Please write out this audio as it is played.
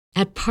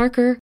At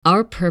Parker,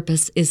 our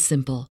purpose is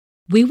simple.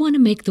 We want to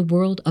make the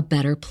world a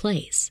better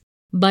place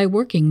by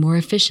working more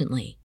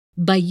efficiently,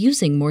 by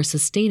using more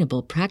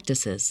sustainable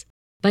practices,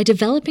 by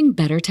developing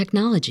better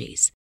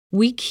technologies.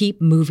 We keep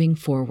moving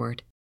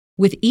forward.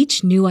 With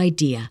each new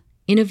idea,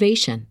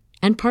 innovation,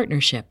 and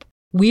partnership,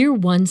 we're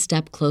one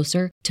step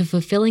closer to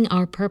fulfilling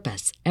our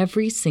purpose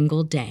every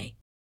single day.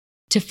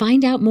 To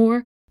find out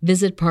more,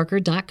 visit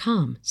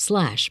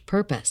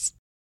parker.com/purpose.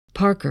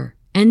 Parker,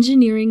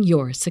 engineering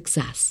your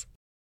success.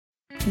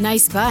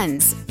 Nice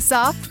buns,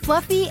 soft,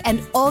 fluffy,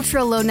 and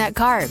ultra-low net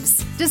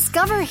carbs.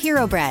 Discover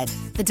Hero Bread,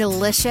 the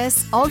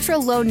delicious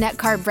ultra-low net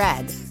carb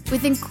bread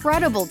with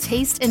incredible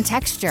taste and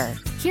texture.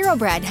 Hero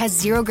Bread has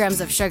 0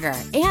 grams of sugar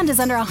and is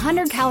under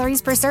 100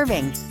 calories per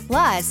serving.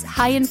 Plus,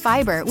 high in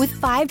fiber with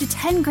 5 to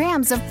 10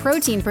 grams of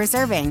protein per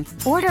serving.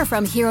 Order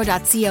from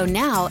hero.co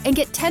now and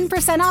get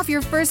 10% off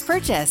your first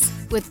purchase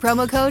with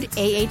promo code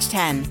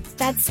AH10.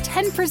 That's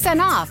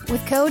 10% off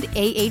with code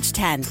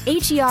AH10.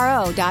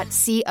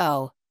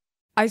 HERO.co.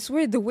 I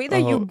swear, the way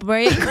that you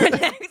break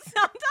connect sometimes.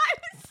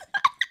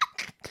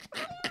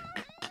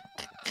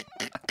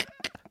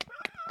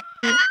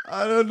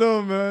 I don't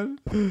know, man.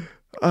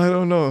 I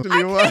don't know. I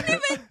can't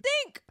even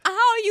think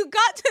how you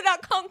got to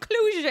that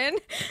conclusion.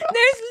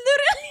 There's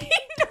literally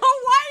no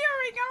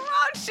wiring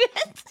around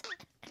shit.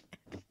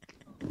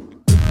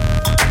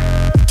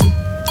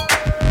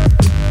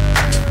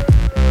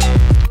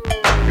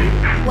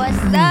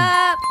 What's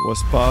up?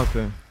 What's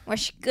poppin'?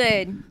 What's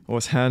good?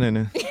 What's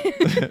happening?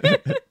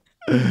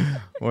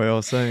 What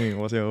y'all saying?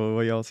 What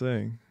y'all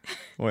saying?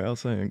 What y'all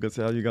saying? Good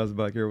to have you guys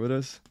back here with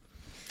us.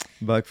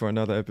 Back for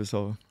another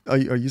episode. Are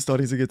you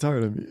starting to get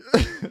tired of me?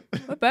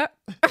 What back?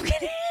 I'm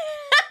kidding.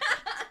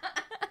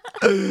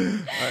 I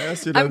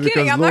asked you that I'm because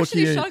kidding. I'm low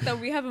actually key shocked that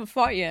we haven't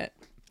fought yet.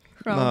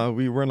 Nah,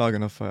 we're not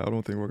gonna fight. I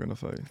don't think we're gonna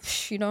fight.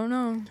 You don't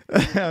know.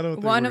 I don't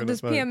think One we're of these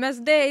gonna fight.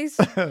 PMS days,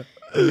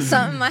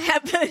 something might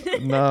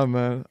happen. Nah,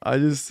 man.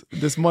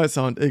 This might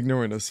sound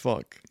ignorant as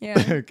fuck.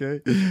 Yeah.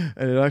 Okay?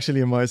 And it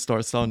actually might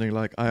start sounding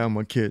like I am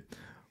a kid.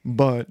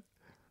 But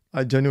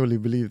I genuinely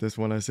believe this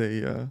when I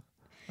say,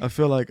 I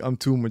feel like I'm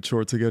too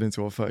mature to get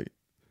into a fight.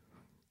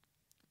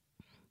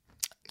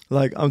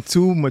 Like, I'm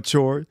too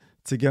mature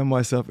to get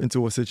myself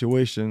into a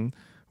situation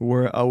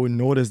where I would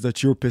notice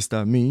that you're pissed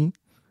at me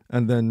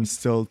and then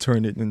still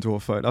turn it into a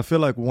fight. I feel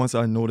like once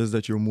I notice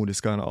that your mood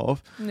is kind of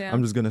off,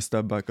 I'm just going to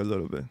step back a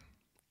little bit.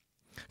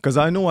 Because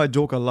I know I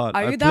joke a lot.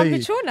 Are you that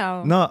mature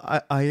now? No,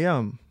 I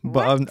am.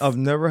 But I've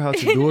never had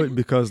to do it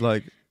because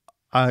like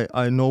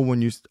I know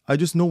when I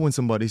just know when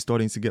somebody's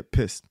starting to get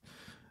pissed.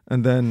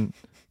 And then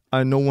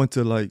I know when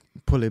to like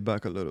pull it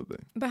back a little bit.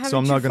 But so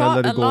I'm not going to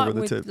let it go over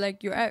the with, tip.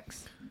 Like your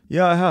ex?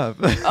 Yeah, I have.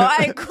 Oh,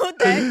 I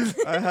couldn't.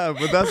 I have,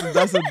 but that's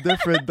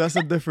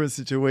a different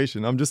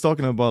situation. I'm just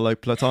talking about like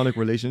platonic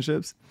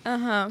relationships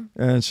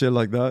and shit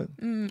like that,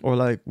 or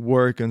like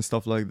work and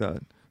stuff like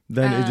that.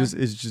 Then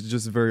it's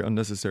just very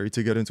unnecessary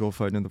to get into a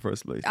fight in the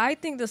first place. I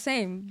think the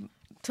same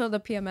till the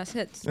PMS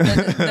hits.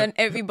 Then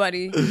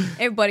everybody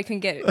can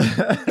get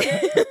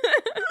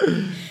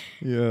it.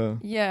 Yeah.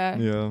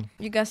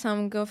 You got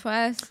something good for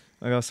us?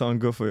 I got something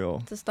good for y'all.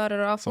 To start it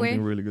off something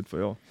with? really good for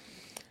y'all.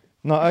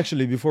 No,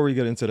 actually, before we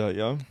get into that,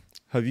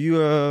 have you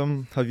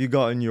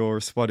gotten your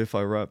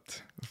Spotify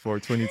Wrapped for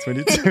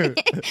 2022?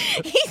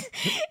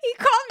 He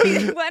called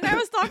me when I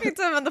was talking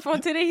to him on the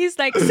phone today. He's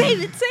like,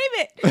 save it,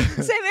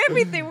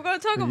 everything. We're gonna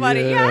talk about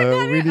it. Yeah, I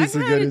got it.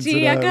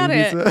 I got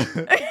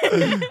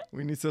it.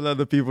 We need to let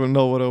the people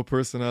know what our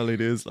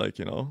personality is like,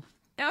 you know.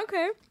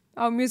 Okay.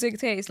 Our music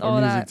taste,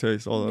 all that.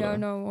 Yeah, I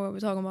know what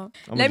we're talking about.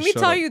 Let me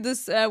tell you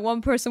this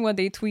one person what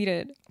they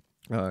tweeted.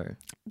 All right.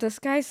 This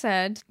guy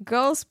said,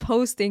 girls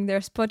posting their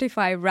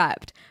Spotify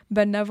Wrapped,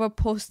 but never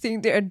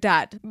posting their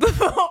dad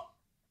before.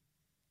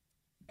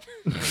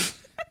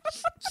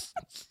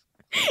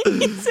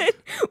 He said,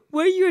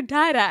 where your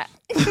dad at?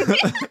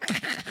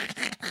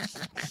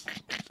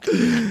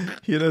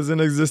 He doesn't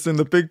exist in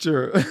the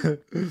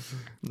picture.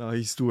 No,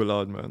 he's too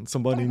loud, man.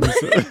 Somebody needs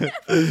to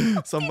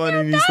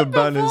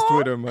ban his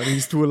Twitter, man.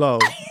 He's too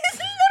loud.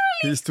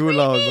 He's too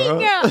loud,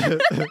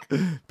 bro.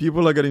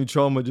 People are getting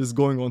trauma just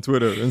going on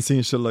Twitter and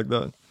seeing shit like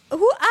that.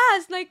 Who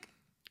asked? Like,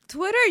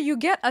 Twitter, you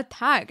get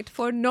attacked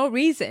for no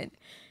reason.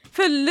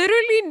 For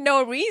literally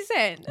no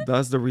reason.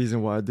 That's the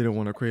reason why I didn't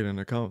want to create an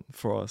account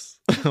for us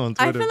on Twitter.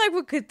 I feel like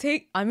we could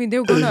take... I mean,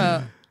 they're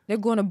gonna bully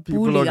us.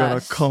 People are gonna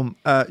come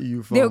at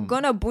you. They're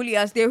gonna bully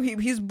us.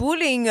 He's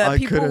bullying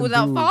people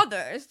without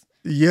fathers.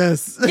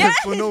 Yes.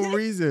 For no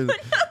reason. For no reason.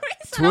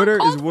 Twitter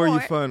is where you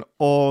find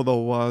all the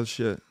wild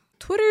shit.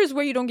 Twitter is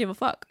where you don't give a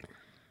fuck.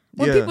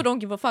 When people don't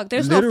give a fuck.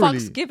 There's no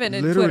fucks given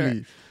in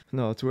Twitter.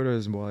 No, Twitter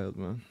is wild,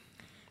 man.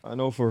 I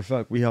know for a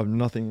fact we have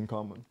nothing in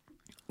common.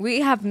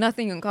 We have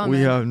nothing in common.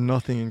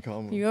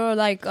 You're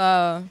like,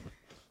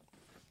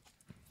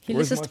 he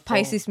listens to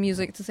Pisces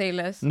music, to say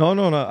less. No.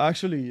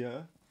 Actually,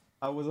 yeah.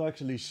 I was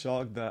actually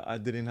shocked that I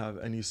didn't have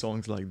any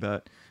songs like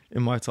that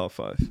in my top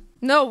 5.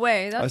 No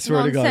way. That's I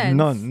swear nonsense. to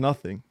God,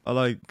 nothing. I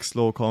like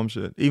slow, calm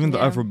shit. Even the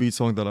Afrobeat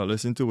song that I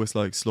listen to is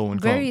like slow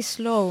and calm. Very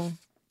slow.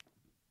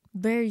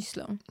 Very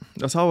slow.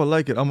 That's how I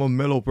like it. I'm a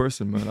mellow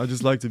person, man. I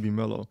just like to be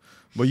mellow.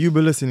 But you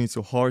be listening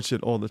to hard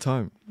shit all the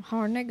time.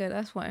 Hard nigga,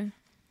 that's why.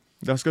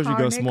 That's because you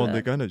got small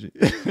dick energy.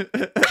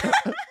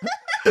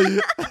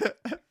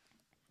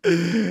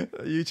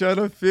 You trying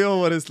to feel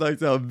what it's like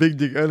to have big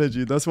dick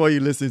energy. That's why you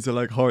listen to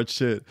like hard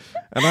shit.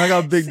 And I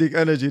got big dick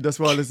energy. That's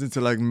why I listen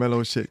to like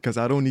mellow shit. Because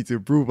I don't need to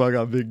prove I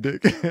got big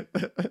dick.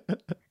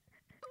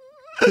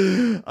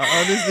 I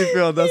honestly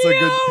feel that's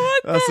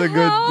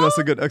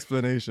a good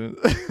explanation.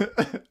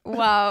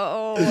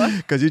 Wow.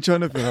 Because you're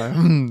trying to feel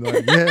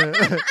like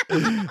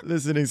yeah,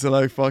 listening to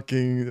like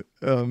fucking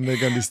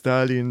Megan Thee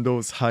Stallion,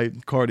 those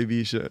hype Cardi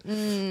B shit.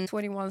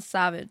 21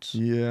 Savage.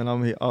 Yeah, and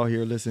I'm out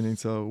here listening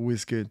to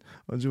Wizkid.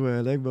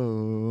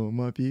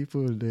 My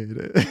people did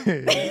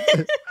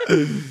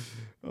it.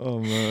 Oh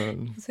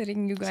man, It's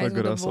hitting you guys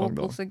with the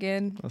vocals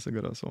again. That's a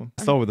good ass song.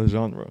 Start with the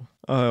genre.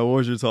 What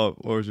was your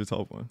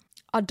top one?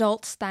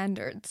 Adult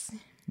standards.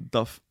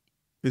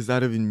 Is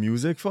that even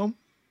music, fam?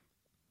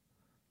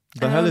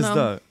 The I hell don't is know.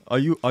 that?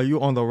 Are you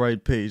on the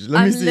right page? Let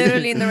me I'm see.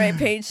 literally in the right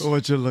page.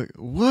 What you're like?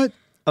 What?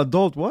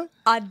 Adult what?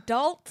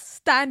 Adult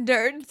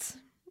standards.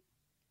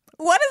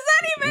 What does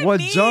that even What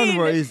mean?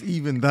 genre is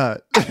even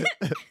that?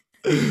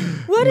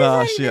 What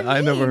Nah, does that shit. even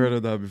I never mean? heard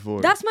of that before.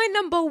 What my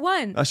number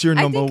one. That's your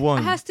number one.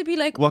 It has to be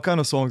like What kind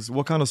of songs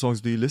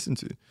do you listen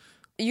to?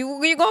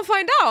 you're gonna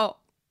find out.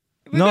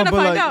 We're gonna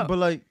find out. But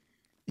like,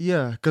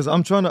 yeah, because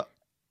I'm trying to.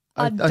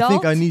 I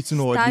think I need to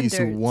know at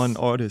least one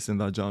artist in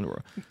that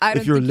genre. I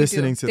don't if you're think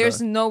listening you do. to There's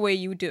that, no way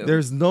you do.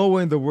 there's no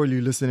way in the world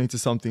you're listening to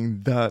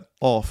something that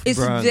off. It's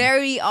brand.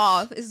 very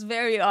off. It's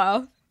very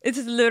off. It's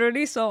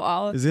literally so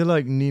off. Is it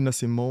like Nina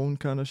Simone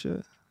kind of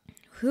shit?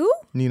 Who?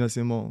 Nina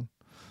Simone.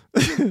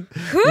 Who?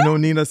 You know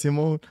Nina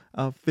Simone?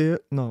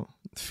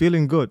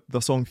 Feeling Good. The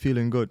song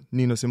Feeling Good.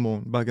 Nina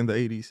Simone back in the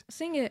 80s.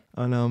 Sing it.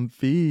 And I'm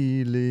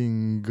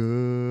feeling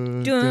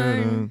good.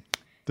 Dun,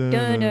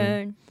 dun,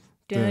 dun.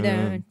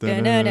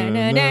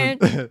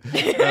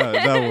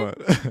 That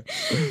one.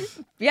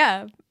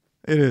 Yeah.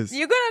 It is.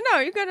 You're gonna know.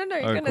 You're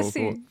Alright, gonna cool, see.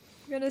 cool.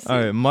 You're gonna see. All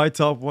right, my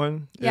top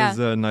one Yeah. is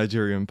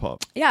Nigerian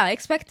pop. Yeah,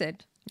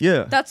 expected.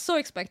 Yeah. That's so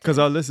expected. Because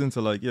I listen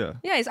to like, yeah,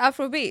 Yeah, it's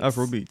Afrobeats.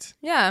 Afrobeats.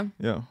 Yeah.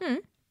 Yeah.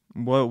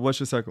 What's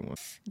your second one?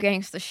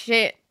 Gangsta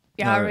shit.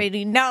 You Alright.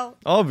 already know.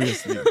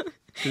 Obviously.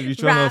 Because you're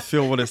trying Rap. to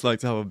feel what it's like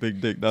to have a big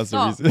dick. That's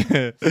Stop. the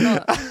reason.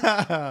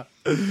 Stop.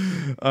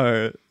 All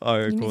right,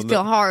 You cool. need to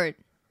feel hard.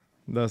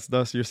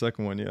 That's your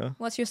second one, yeah?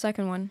 What's your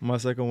second one? My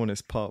second one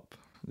is pop.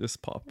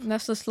 Just pop.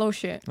 That's the slow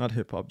shit. Not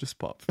hip hop, just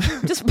pop.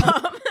 Just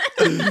pop.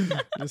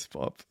 Just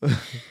pop.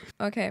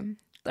 Okay.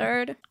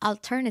 Third,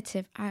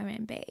 alternative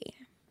R&B.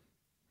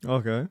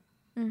 Okay.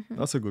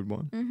 That's a good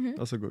one.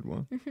 That's a good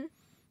one. I What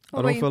don't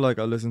about you? feel like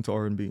I listen to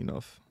R&B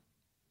enough.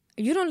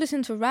 You don't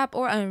listen to rap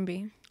or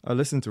R&B, I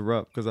listen to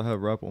rap because I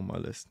have rap on my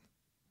list.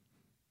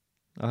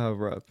 I have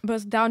rap. but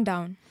it's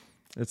down.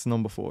 It's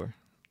number 4.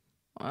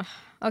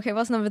 Okay,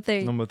 what's number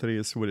 3? Number 3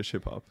 is Swedish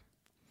hip hop.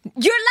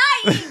 You're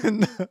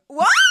lying.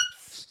 What?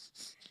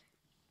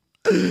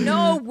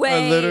 No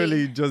way. I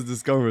literally just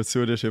discovered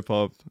Swedish hip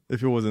hop.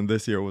 If it wasn't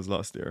this year, it was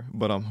last year.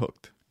 But I'm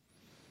hooked.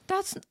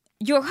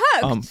 You're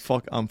hooked. I'm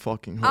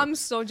fucking hooked. I'm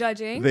so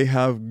judging. They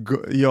have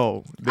they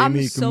I'm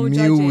make so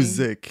judging.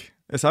 music.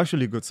 It's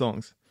actually good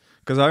songs.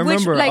 Because I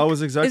remember like, I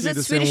was exactly is it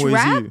the Swedish same way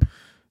rap? as you.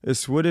 It's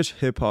Swedish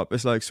hip hop.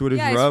 It's like Swedish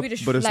Yeah, it's rap,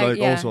 Swedish, but it's like, like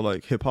yeah. also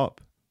like hip hop.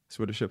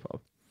 Swedish hip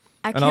hop.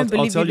 I And can't I'll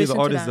believe tell you you the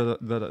listen to artists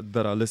that.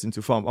 that I listen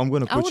to. Fam, I'm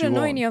gonna I put wouldn't you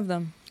know on. any of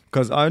them.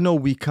 Because I know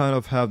we kind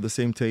of have the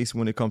same taste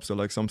when it comes to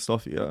like some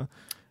stuff, yeah.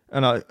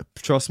 And I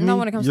trust me, Not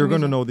when it comes to you're gonna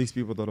music. know these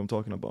people that I'm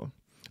talking about.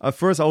 At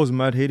first, I was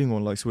mad hating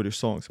on like Swedish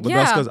songs, but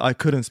that's Yeah. because I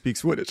couldn't speak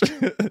Swedish.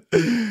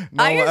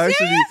 Are you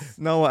serious?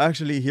 Now I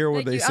actually hear what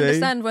Like, they you say,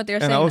 understand what they're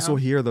and saying I also now.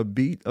 hear the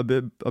beat a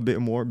bit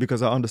more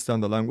because I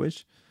understand the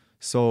language.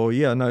 So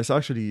yeah, no, it's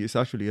actually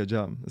a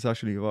jam. It's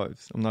actually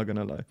vibes. I'm not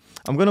gonna lie.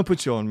 I'm gonna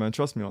put you on, man.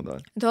 Trust me on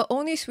that. The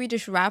only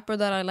Swedish rapper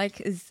that I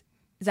like is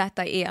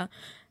Zeta,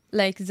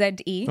 like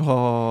Z-E.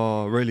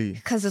 Oh, really?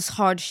 Because it's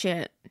hard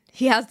shit.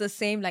 He has the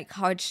same like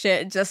hard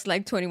shit, just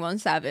like 21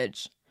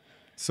 Savage.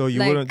 So you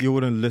Like-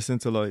 wouldn't listen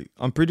to like,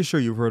 I'm pretty sure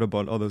you've heard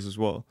about others as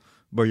well,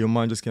 but your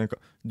mind just can't.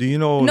 Do you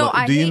know? No,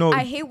 like,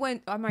 I hate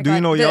when. Oh my god. Do you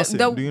know the, Yasin?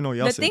 The, Do you know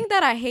The Yasin? thing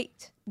that I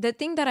hate. The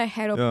thing that I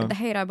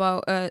hate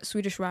about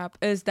Swedish rap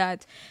is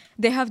that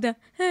they have the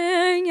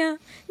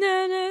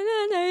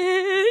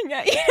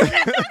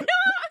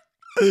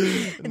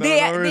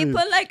they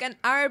put like an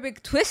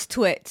Arabic twist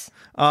to it.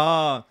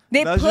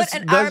 They that's put just-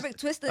 an that's- Arabic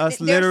twist. That's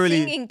They're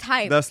literally singing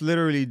type. That's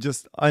literally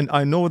just.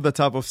 I know the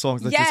type of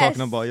songs that Yes. you're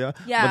talking about, yeah.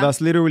 Yeah. But that's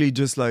literally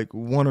just like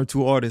 1 or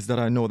 2 artists that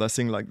I know that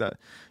sing like that.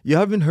 You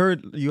haven't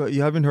heard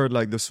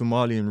like the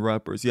Somalian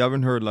rappers. You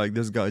haven't heard like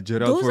this guy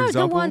Gerald, Those for are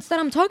example. the ones that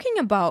I'm talking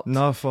about.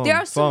 Nah, fam, There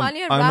are fam.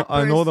 Somalian I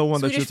rappers. know the one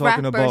that Swedish you're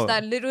talking rappers about.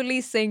 that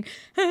literally sing,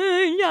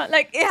 yeah,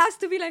 like it has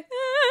to be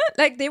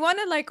like they want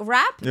to like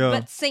rap Yeah.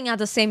 but sing at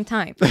the same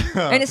time,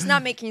 and it's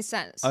not making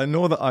sense. I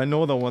know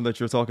the one that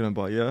you're talking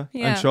about, yeah?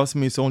 Yeah. And trust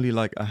me, it's only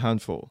like a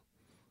handful.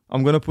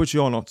 I'm gonna put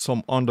you on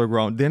some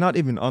underground. They're not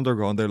even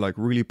underground, they're like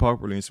really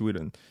popular in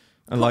Sweden.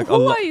 And like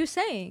who are you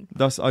saying?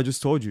 I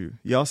just told you,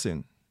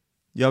 Yasin.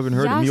 You haven't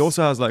heard him. He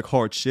also has like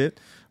hard shit,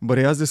 but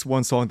he has this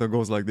one song that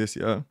goes like this,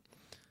 yeah.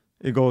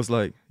 It goes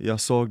like, "Jag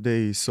såg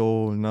dig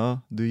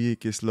solna, du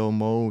gick I slow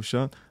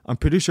motion." I'm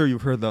pretty sure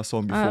you've heard that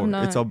song before.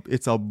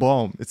 It's a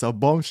bomb. It's a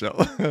bombshell.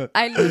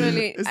 I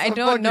literally, I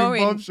don't know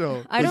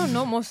bombshell. I don't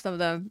know most of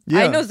them.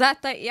 Yeah. I know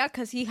Zata,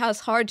 because he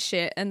has hard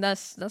shit, and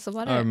that's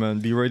about it. Alright, man,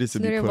 be ready to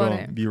be put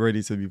on. Be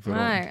ready to be put on.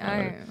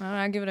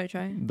 I'll give it a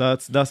try.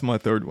 That's my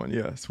third one.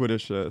 Yeah,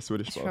 Swedish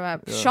pop.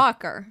 Rap. Yeah.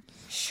 Shocker.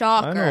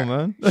 I know,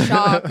 man.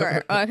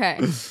 Shocker.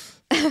 Okay.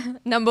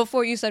 Number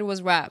 4 you said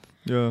was rap.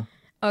 Yeah.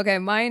 Okay,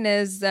 mine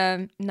is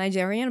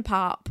Nigerian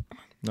pop.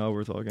 Now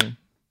we're talking.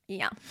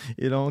 Yeah.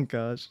 You don't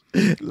catch.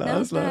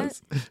 Last.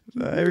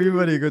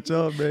 Everybody, good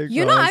job, man.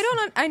 You know,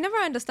 I never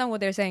understand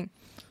what they're saying.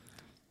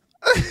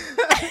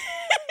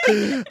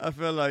 I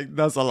feel like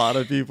that's a lot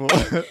of people.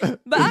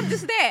 But I'm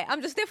just there.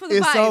 I'm just there for the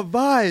It's vibe. a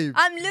vibe.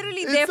 I'm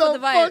literally there for the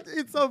vibe.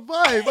 It's a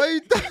vibe. Why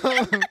you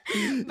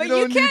don't? But you don't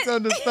you need can't- to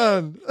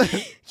understand.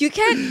 You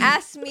can't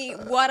ask me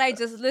what I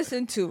just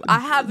listened to. I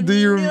have Do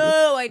you-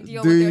 no idea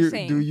what they're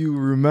saying. Do you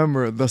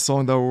remember the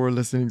song that we were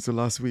listening to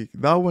last week?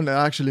 That one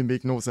actually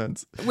make no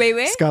sense. Wait.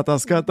 Skata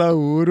skata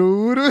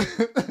uru uru.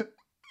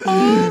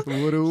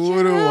 Uru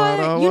uru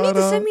wara You need to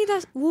wara. send me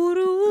that.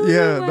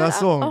 Yeah, that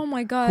song. Oh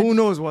my god. Who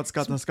knows what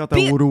skata skata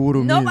uru uru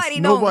means? Nobody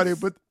knows. Nobody,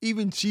 but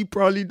even she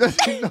probably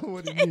doesn't know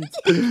what it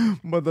means.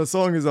 But the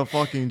song is a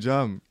fucking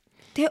jam.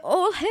 They're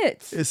all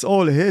hits. It's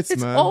all hits,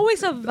 It's man.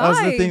 always a vibe.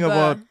 That's the thing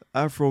about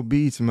Afro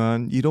beats,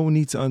 man. You don't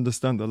need to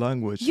understand the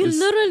language. You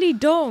literally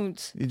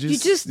don't. You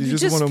just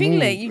wanna feel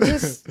move. it.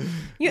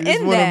 You're in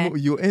just wanna there.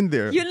 You're in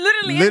there. You're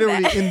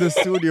literally in the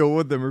studio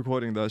with them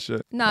recording that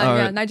shit. Nah, All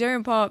yeah, right.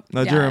 Nigerian pop.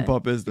 Nigerian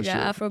pop is the shit.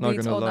 Yeah, Afro Not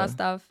beats, gonna all lie. that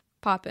stuff.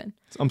 Popping.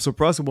 I'm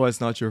surprised why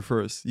it's not your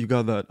first. You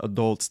got that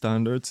adult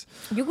standards.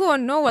 You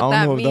gonna know what I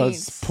that don't know means.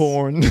 if that's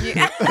porn.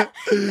 Yeah,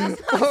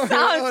 that's what it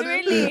sounds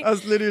really.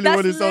 That's literally That's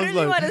what it sounds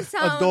literally like. what it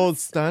sounds. Adult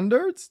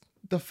standards?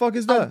 The fuck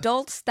is that?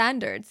 Adult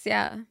standards,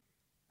 yeah.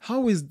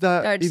 How is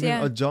that Standards, even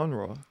yeah. a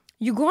genre?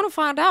 You're gonna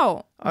find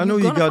out. I know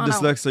you You're got gonna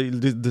find out.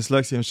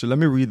 dyslexia and shit. Let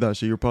me read that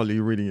shit. You're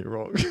probably reading it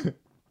wrong.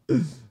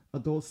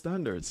 Adult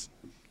standards.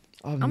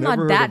 I'm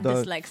not that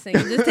dyslexic.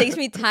 It just takes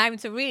me time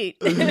to read.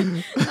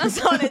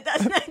 That's all it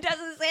does. It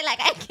doesn't say like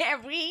I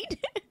can't read.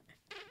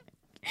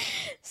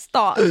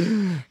 Stop.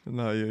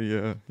 No,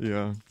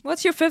 yeah.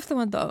 What's your 5th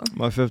one though?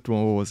 My 5th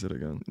one, what was it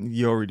again?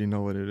 You already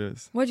know what it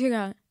is. What you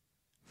got?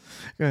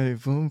 Hey,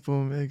 boom,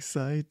 boom,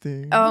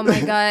 exciting. Oh my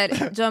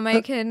god,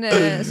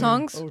 Jamaican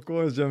songs. Of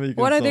course, Jamaican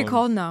What are they songs.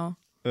 called now?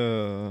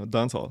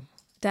 Dancehall.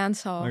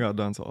 Dancehall. I got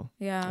dancehall.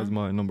 Yeah. That's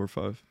my number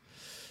 5.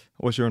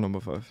 What's your number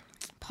 5?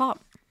 Pop.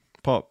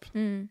 Pop.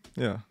 Mm.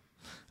 Yeah.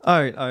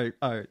 All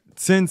right.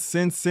 Since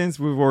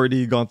we've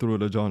already gone through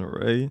the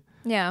genre, right?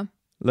 Yeah.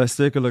 Let's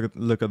take a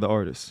look at the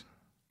artist.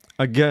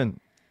 Again,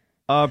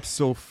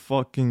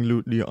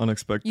 absolutely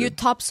unexpected. You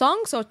top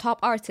songs or top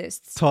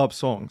artists? Top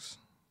songs.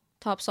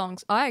 Top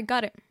songs. All right,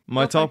 got it.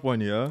 My Okay. top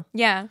one, yeah.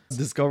 Yeah.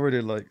 Discovered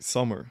it like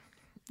summer.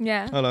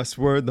 Yeah. And I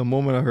swear, the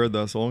moment I heard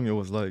that song, it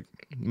was like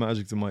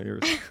magic to my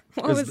ears.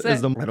 What was it?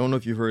 I don't know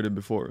if you've heard it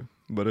before,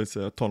 but it's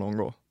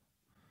Tonongo.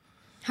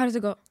 How does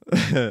it go?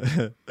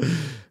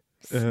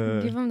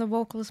 Give him the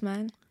vocals,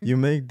 man. You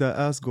make the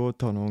ass go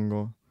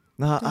Tonongo.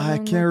 Nah, I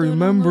Tonongo, can't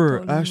remember.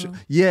 Tonongo. Actually,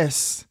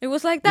 yes. It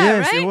was like that,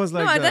 Yes, right? it was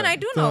like no, that. then I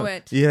do know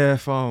it. Yeah,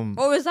 fam.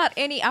 Or was that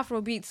any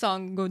Afrobeat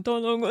song? Go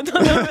Tonongo,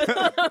 Tonongo,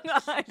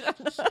 Tonongo. I don't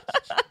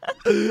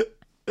know.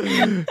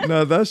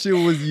 Nah, that shit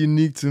was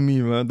unique to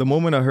me, man. The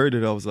moment I heard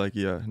it, I was like,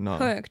 yeah, nah.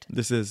 Hooked.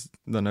 This is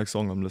the next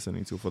song I'm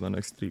listening to for the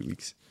next 3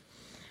 weeks.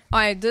 All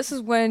right, this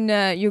is when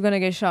you're gonna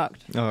get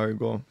shocked. All right,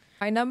 go on.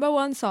 My number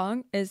 1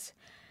 song is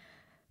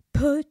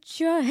 "Put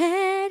Your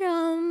Head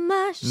on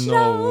My Shoulder."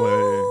 No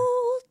way.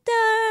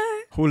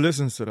 Who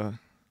listens to that?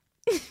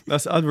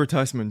 That's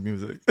advertisement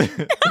music.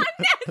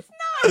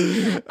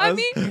 I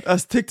mean,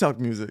 That's TikTok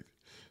music.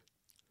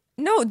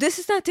 no, this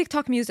is not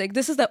TikTok music.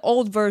 This is the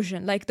old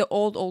version, like the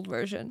old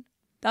version.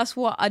 That's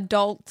what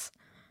adult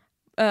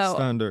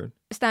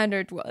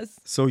standard was.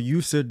 So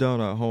you sit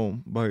down at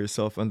home by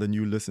yourself and then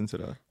you listen to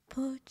that.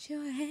 Put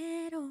your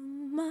head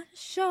on my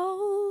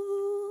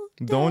shoulder.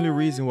 The only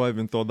reason why I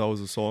even thought that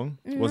was a song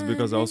was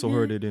because I also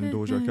heard it in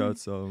Doja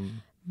Cat's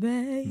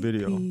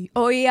video.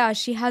 Oh yeah,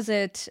 she has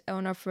it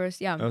on her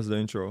first. Yeah, That's the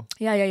intro.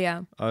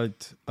 yeah.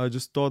 I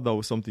just thought that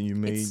was something you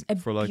made It's a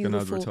for like an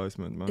beautiful-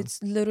 advertisement, man.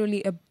 It's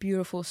literally a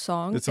beautiful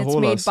song. It's a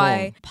whole made ass by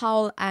song.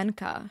 Paul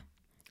Anka.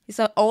 He's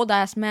an old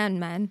ass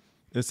man.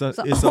 It's a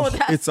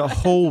a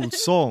whole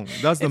song.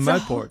 That's the It's mad a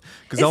whole- part.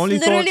 Because I it's only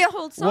literally thought a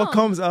whole what song.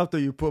 comes after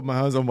you put my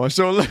hands on my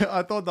shoulder.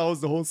 I thought that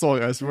was the whole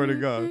song. I swear to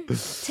God.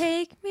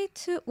 Take me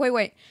to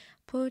wait.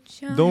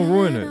 Put your Don't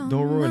ruin head it. on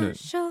Don't ruin my it.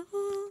 shoulder.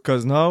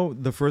 Because now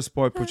the first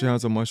part, put your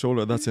hands on my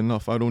shoulder. That's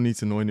enough. I don't need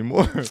to know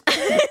anymore. That's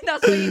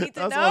what you need to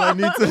That's know. all I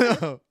need to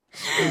know.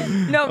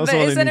 No, That's but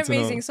all it's I an need to know.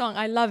 amazing song.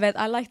 I love it.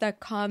 I like that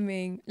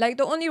calming. Like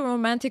the only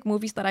romantic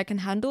movies that I can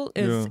handle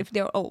is Yeah. if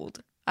they're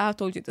old. I have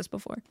told you this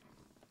before.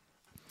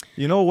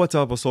 You know what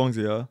type of songs,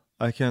 yeah?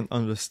 I can't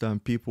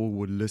understand people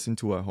would listen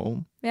to at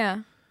home.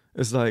 Yeah.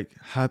 It's like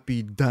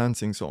happy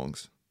dancing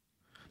songs.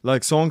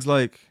 Like songs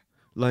like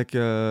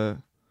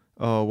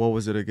what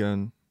was it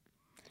again?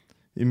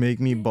 You make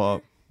me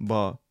bop,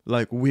 bop.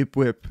 Like whip,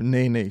 whip,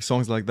 nay, nay.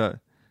 Songs like that.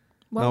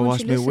 Why now won't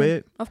watch you me listen?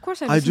 whip. Of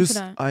course I listen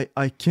to that.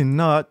 I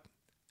cannot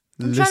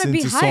I'm trying to listen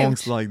be to hyped.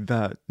 songs like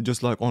that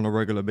just like on a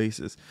regular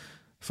basis.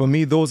 For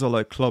me, those are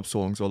like club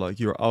songs or like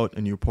you're out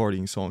and you're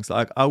partying songs.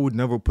 Like I would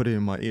never put it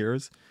in my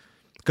ears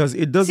because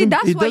it doesn't. See,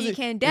 that's it why doesn't, you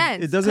can't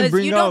dance. It doesn't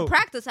bring you out. don't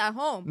practice at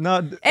home.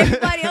 Not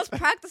Everybody else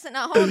practicing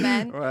at home,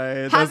 man. Right.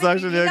 That's Haven't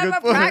actually you a good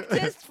never point.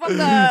 practiced for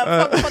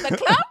the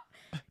club?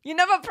 You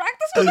never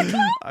practiced for the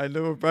club? I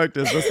never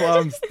practice. That's why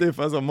I'm stiff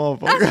as a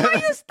motherfucker. That's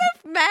why you're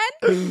stiff,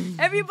 man.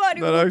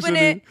 Everybody That whooping actually-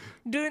 it,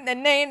 doing the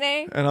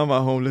nay-nay. And I'm at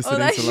home All listening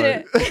that to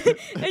shit. like.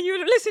 And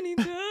you're listening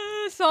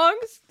to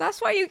songs.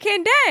 That's why you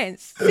can't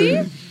dance.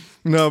 See?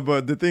 No,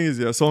 but the thing is,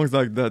 yeah, songs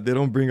like that, they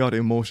don't bring out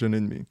emotion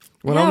in me.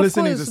 When Yeah, I'm of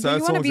listening course, to but sad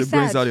you wanna songs, be it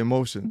brings sad. out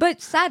emotion.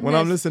 But sadness. When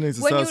I'm listening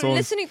to when sad you're songs-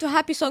 listening to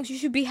happy songs, you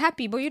should be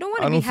happy. But you don't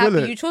want I to be don't feel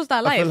happy. it. You chose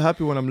that I feel life.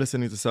 happy when I'm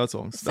listening to sad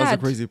songs. That's the Sad.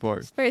 crazy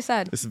part. It's very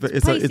sad. It's a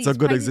Pisces,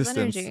 good Pisces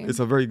existence. energy. It's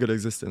a very good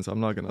existence. I'm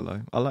not gonna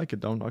lie. I like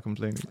it. I'm not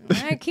complaining.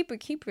 All right, keep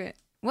it.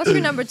 What's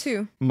your number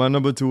 2? My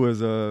number 2 is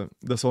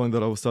the song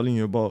that I was telling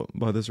you about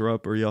by this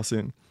rapper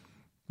Yasin.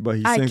 But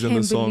he I sings in the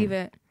can't song believe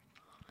it.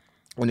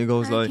 when he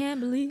goes I like, can't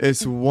believe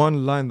it's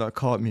one line that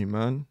caught me,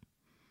 man.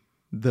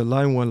 The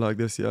line went like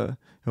this, yeah.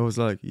 It was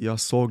like, "Ya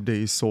såg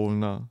dig i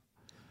Solna."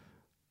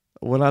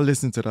 When I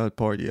listened to that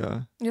part,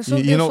 yeah. You såg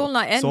dig i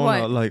Solna and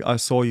Solna, what? like I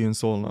saw you in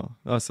Solna.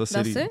 That's a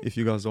city. it? If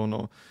you guys don't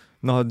know,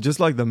 no, just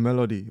like the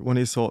melody. When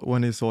he saw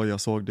 "Ya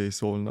såg dig i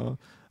Solna,"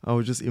 I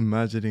was just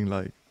imagining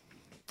like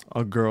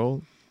a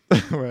girl,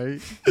 right,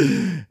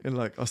 in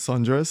like a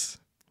sundress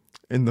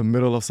in the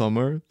middle of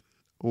summer,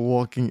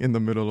 walking in the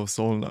middle of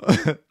Solna.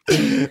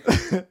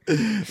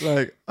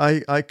 Like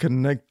I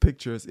connect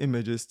pictures,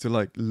 images to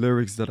like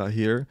lyrics that I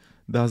hear.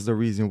 That's the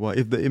reason why.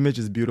 If the image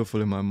is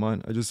beautiful in my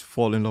mind, I just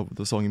fall in love with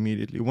the song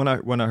immediately. When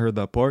I heard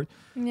that part,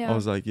 Yeah. I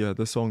was like, yeah,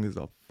 this song is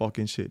a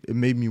fucking shit. It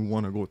made me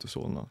want to go to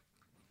Solna.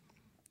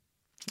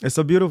 It's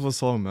a beautiful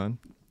song, man.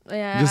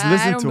 Yeah, Just I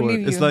listen don't to it.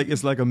 believe you.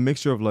 It's like a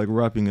mixture of like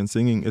rapping and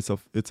singing. It's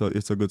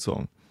a good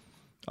song.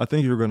 I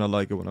think you're gonna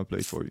like it when I play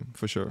it for you,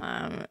 for sure.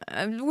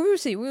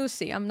 we will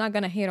see. I'm not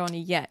gonna hate on it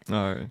yet.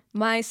 All right.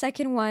 My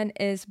second one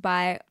is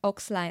by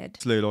Oxlade.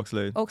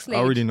 Oxlade. Oxlade. I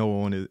already know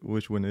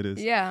which one it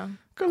is. Yeah.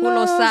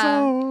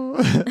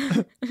 Colossal.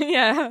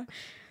 Yeah.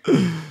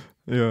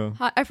 Yeah.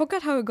 I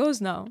forgot how it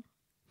goes now.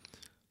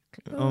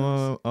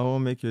 I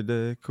want make your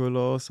day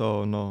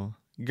colossal, no.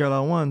 Girl, I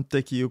want to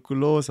take you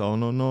closer,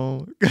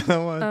 no. Girl, I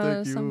want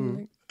to take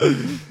you.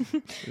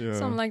 Yeah.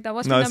 Something like that.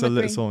 What's No, your it's a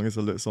number lit 3? song. It's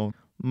a lit song.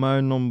 My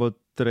number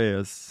 3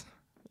 it's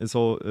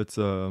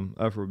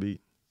Afrobeat.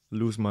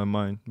 Lose My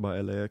Mind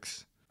by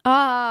LAX.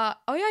 Oh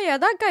yeah,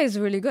 that guy is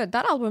really good.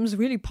 That album is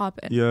really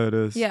popping. Yeah, it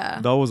is. Yeah.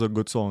 That was a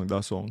good song,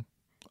 that song.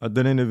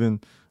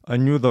 I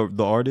knew the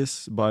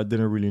artist, but I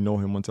didn't really know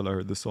him until I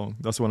heard the song.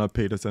 That's when I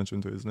paid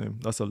attention to his name.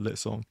 That's a lit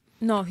song.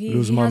 No, he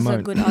Lose My has a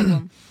Mind. good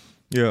album.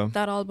 Yeah,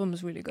 That album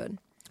is really good.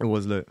 it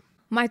was lit.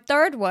 My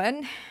third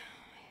one,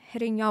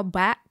 hitting y'all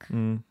back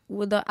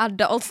with the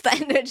adult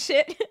standard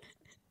shit.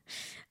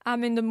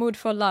 I'm in the mood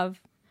for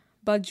love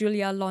by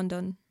Julia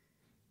London.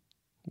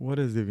 What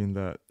is even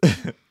that?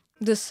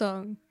 The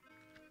song.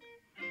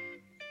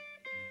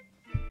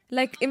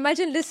 Like,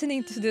 imagine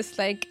listening to this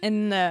like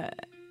in a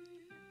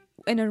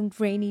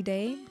rainy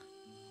day.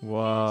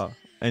 Wow.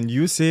 And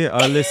you say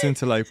I listen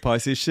to like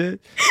Pisces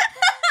shit?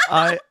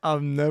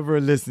 I've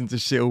never listened to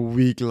shit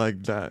weak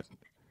like that.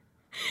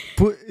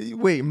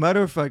 Wait,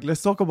 matter of fact,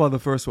 let's talk about the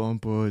first one.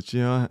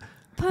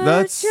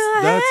 That's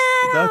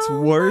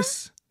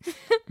worse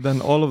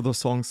than all of the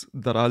songs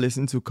that I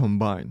listen to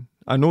combined.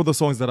 I know the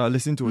songs that I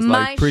listen to is My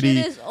like pretty.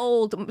 shit is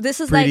old. This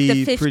is pretty-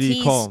 like the pretty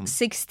 50s, calm.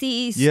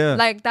 60s. Yeah,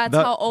 Like that's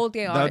that- how old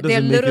they are. that They're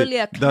doesn't make literally it,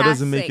 a classic. That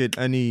doesn't make it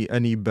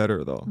any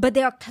better though. But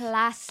they're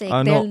classic.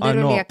 I They're know,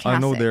 literally a classic. I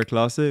know they're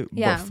classic,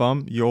 Yeah. but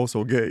fam, you're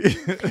also gay.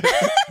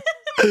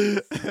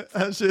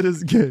 That shit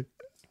is gay.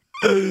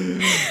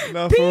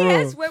 Nah, for real.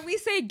 P.S. When we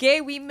say gay,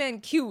 we mean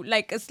cute.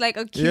 Like it's like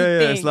a cute Yeah,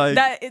 thing. it's like-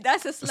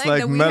 that's a slang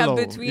like that we mellow.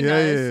 have between Yeah,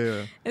 us.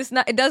 yeah. It's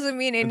not. It doesn't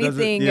mean doesn't-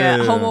 anything yeah.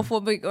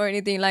 homophobic or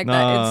anything like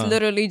that. Nah. It's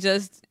literally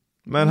just.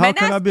 Man, how Man,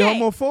 can I that's be gay.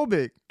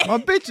 homophobic? My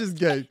bitch is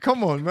gay.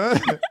 Come on,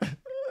 man.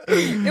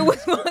 It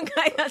was one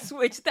guy that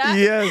switched that.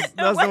 Yes,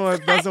 that's the one one.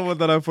 That's the one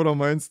that I put on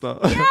my Insta.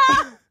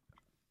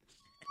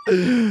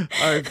 All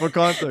right, for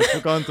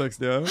context,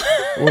 yeah.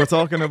 We're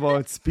talking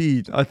about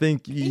Speed. I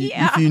think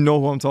Yeah. if you know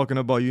who I'm talking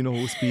about, you know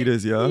who Speed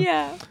is, yeah.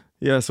 Yeah.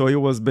 Yeah. So he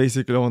was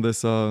basically on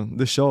this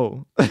the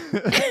show, How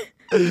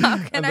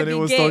and can I then he be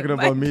was gay? talking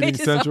My about meeting bitch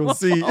is Central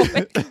C.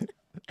 homophobic.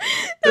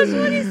 That's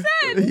what he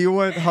said. He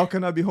went, "How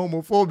can I be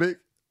homophobic?"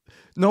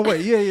 No,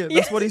 wait, yeah,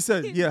 that's what he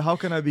said. Yeah, how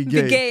can I be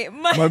gay? Be gay.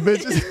 My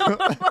bitch is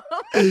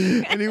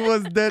and he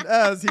was dead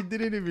ass. He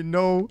didn't even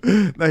know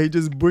that he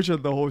just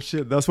butchered the whole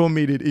shit. That's what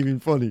made it even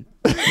funny.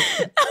 I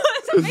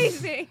was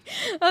amazing.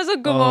 That was a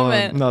good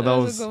moment. No, that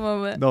was a good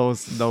moment.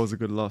 That was a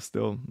good laugh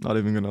still. Not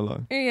even gonna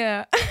lie.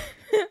 Yeah.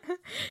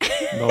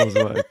 That was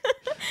like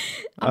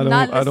I'm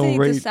not listening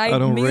to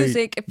sad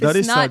music if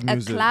it's not a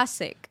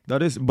classic.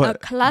 That is, but a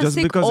classic just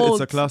because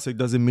old. it's a classic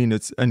doesn't mean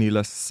it's any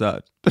less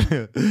sad.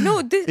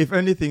 No, if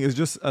anything, it's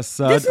just as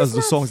sad as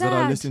the songs that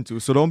I listen to.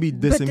 So don't be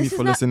dissing me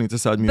for listening to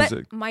sad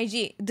music. But my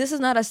G, this is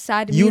not a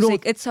sad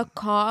music. It's a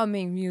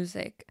calming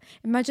music.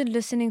 Imagine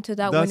listening to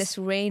that when it's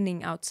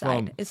raining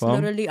outside. It's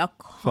literally a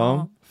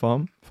calm.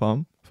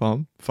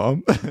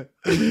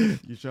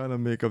 You're trying to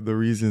make up the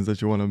reasons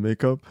that you want to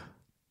make up.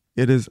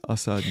 It is a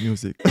sad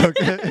music.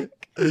 Okay.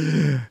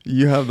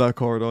 You have that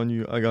card on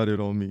you. I got it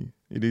on me.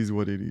 It is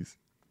what it is.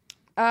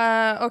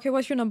 Okay,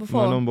 what's your number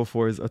 4? My number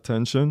 4 is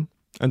Attention.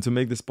 And to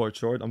make this part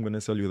short, I'm going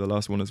to tell you the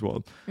last one as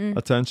well.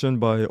 Attention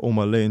by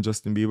Omalay and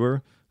Justin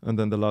Bieber. And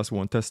then the last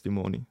one,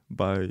 Testimony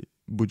by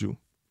Buju.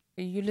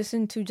 You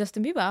listen to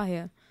Justin Bieber out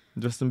here?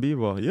 Justin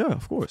Bieber, yeah,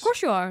 of course. Of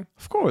course you are.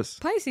 Of course.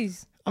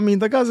 Pisces. I mean,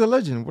 the guy's a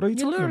legend. What are you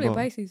talking literally about?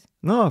 Pisces.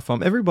 No,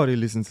 fam. Everybody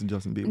listens to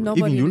Justin Bieber.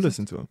 Nobody Even you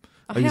listen to him.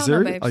 Oh, Are you hell no,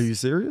 serious? babes. Are you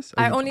serious?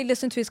 I only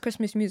listen to his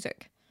Christmas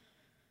music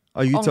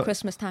Are you on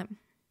Christmas time.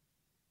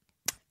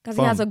 Because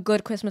he has a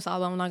good Christmas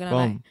album, I'm not going to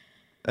lie.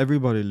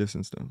 Everybody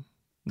listens to him.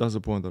 That's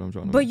the point that I'm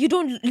trying to But make. you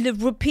don't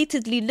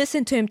repeatedly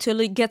listen to him till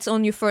it gets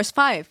on your first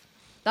 5.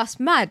 That's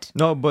mad.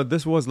 No, but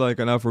this was like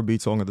an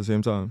Afrobeat song at the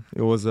same time.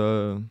 It was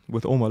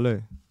with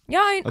Omalay. Yeah,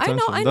 I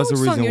know That's the what song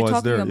reason you're why it's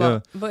talking there,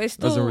 about. yeah. But it's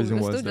That's the still, reason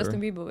why it's Justin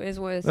there. Bieber. Is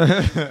what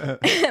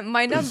it's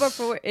My number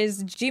 4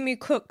 is Jimmy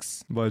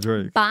Cooks By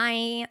Drake.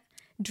 by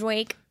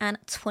Drake and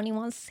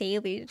 21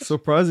 Savage.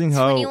 Surprising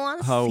how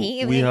 21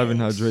 we haven't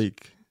had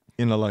Drake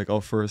in like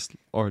our first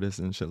artist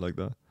and shit like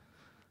that.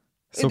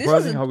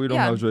 Surprising how we don't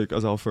have Drake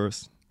as our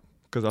first.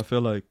 Because I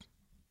feel like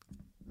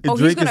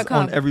Drake is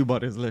on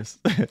everybody's list.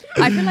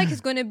 I feel like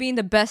he's going to be in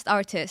the best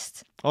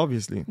artist.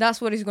 Obviously. That's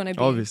what he's going to be.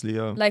 Obviously,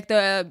 yeah. Like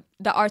the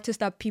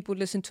artist that people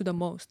listen to the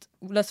most.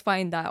 Let's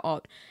find that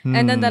out.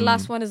 And then the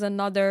last one is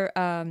another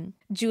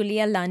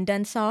Julia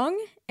London song.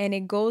 And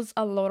it goes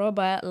a little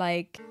bit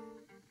like...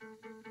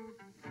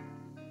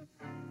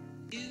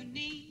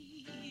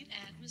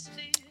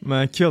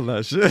 Man, kill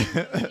that shit.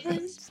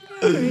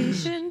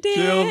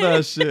 Kill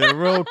that shit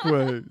real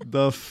quick.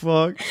 The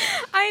fuck?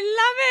 I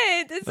love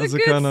it. It's That's a the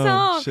good kind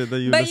song. of shit that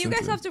you but listen you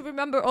guys to. have to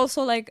remember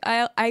also, like,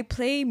 I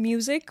play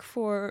music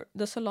for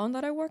the salon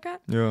that I work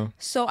at. Yeah.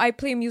 So I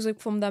play music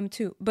from them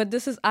too. But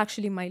this is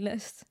actually my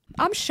list.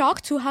 I'm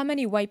shocked to how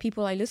many white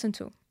people I listen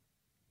to.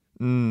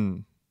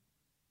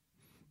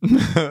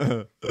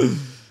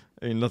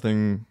 Ain't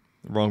nothing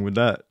wrong with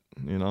that,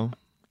 you know?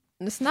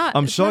 It's not.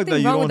 I'm it's shocked that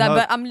nothing you wrong with don't that,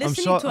 have- but I'm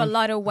listening to a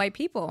lot of white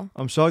people.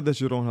 I'm shocked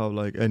that you don't have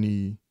like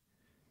any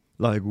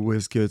like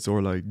WizKids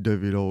or like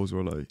Davidos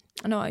or like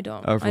No, I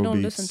don't. Afro I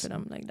don't beats listen to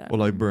them like that. or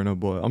like Burna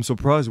Boy. I'm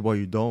surprised why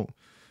you don't.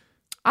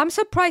 I'm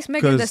surprised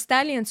Megan Thee 'Cause-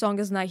 Stallion song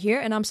is not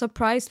here, and I'm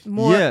surprised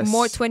more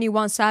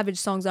 21 Savage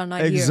songs are not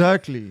here.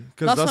 Exactly.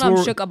 That's what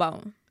I'm shook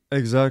about.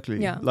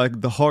 Exactly. Yeah.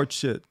 Like the hard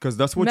shit. Because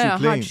that's what Yeah, you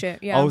claim. hard shit,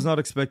 yeah. I was not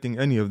expecting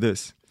any of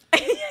this.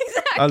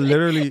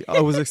 Exactly.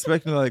 I was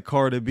expecting like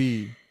Cardi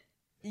B.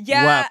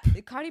 Yeah, Rap.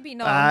 Cardi B,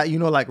 no. You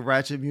know, like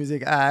ratchet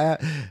music.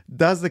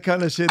 That's the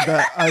kind of shit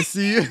that I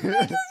see.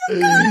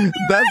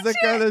 That's the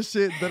kind of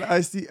shit that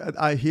I see.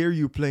 I hear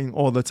you playing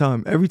all the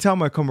time. Every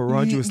time I come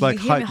around you, it's like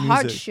hear me hype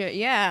hard music. shit,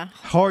 yeah.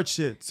 Hard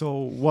shit. So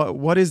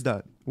what is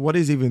that? What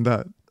is even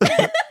that?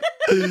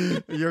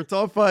 Your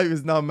top 5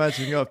 is not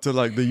matching up to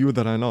like the you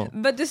that I know.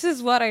 But this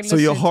is what I listen So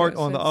to. you're hard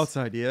on the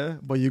outside, yeah?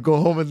 But you go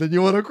home and then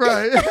you want to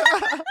cry.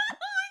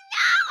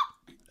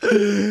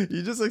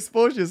 You just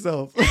expose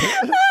yourself.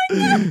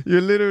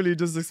 You literally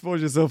just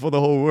expose yourself for the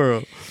whole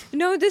world.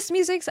 No, this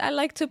music I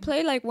like to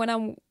play like when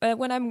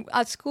I'm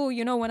at school,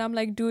 you know, when I'm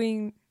like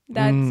doing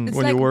that. It's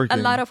when like you're a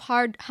working. lot of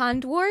hard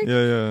hand work.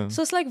 Yeah.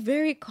 So it's like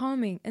very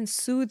calming and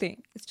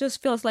soothing. It just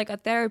feels like a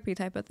therapy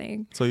type of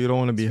thing. So you don't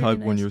want to be It's really hyped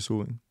when nice. you're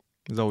suing?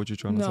 Is that what you're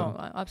trying to say?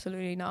 No,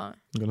 absolutely not.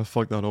 I'm gonna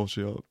fuck that whole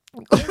shit up.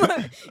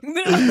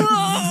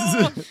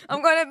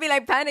 I'm gonna be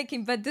like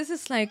panicking, but this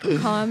is like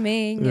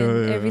calming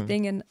and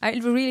everything, and I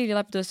really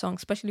love the song,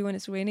 especially when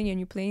it's raining and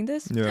you're playing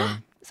this. Yeah.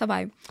 It's a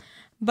vibe.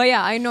 But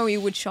yeah, I know it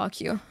would shock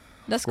you.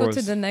 Let's go to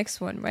course. the next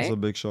one, right? It's a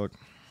big shock.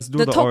 Let's do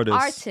The the top artists.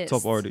 artist.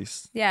 Top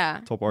artists. Yeah,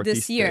 Top artist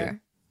this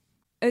year.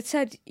 It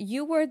said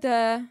you were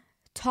the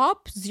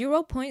top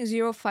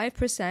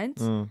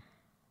 0.05%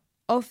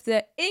 of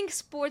the Ink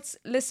Sports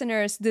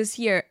listeners this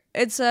year.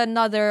 It's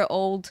another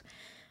old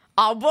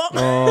album.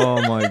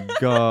 Oh my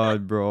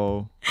god,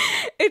 bro.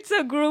 It's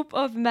a group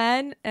of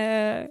men.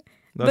 That's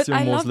but your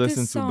I most love these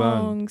listened to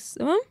band. songs.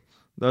 Huh?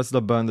 That's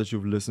the band that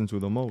you've listened to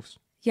the most.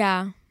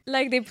 Yeah,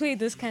 like they play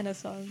this kind of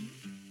song.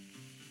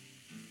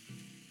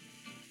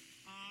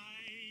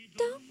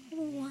 Don't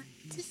want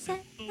to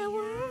set the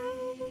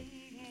world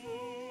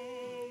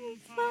on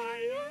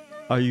fire.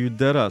 Are you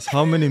dead ass?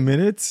 How many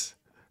minutes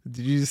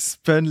did you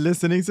spend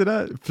listening to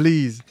that?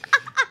 Please.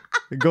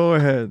 Go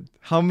ahead.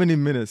 How many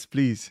minutes?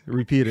 Please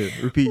repeat it.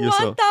 Repeat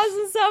yourself.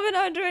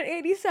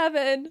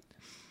 1,787.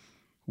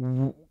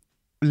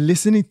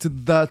 listening to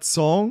that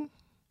song.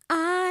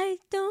 I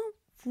don't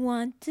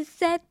want to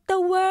set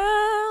the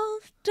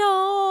world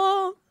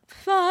on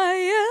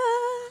fire.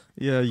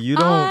 Yeah, you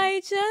don't.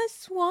 I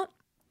just want.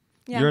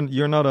 Yeah.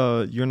 You're not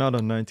a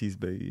 90s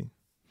baby.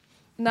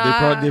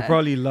 Nah. They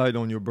probably lied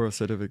on your birth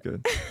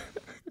certificate.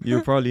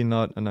 You're probably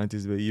not a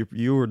 90s baby.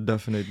 You're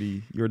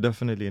definitely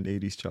an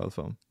 80s child,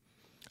 fam.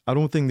 I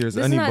don't think there's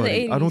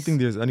anybody. I don't think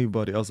there's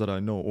anybody else that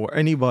I know, or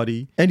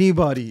anybody in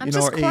our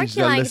age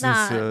that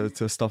listens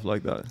to stuff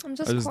like that. I'm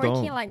just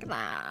quirky like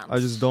that. I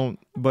just don't.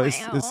 But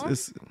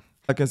it's.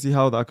 I can see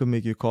how that could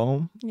make you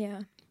calm.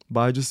 Yeah. But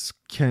I just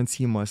can't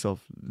see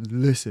myself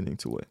listening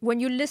to it. When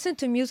you listen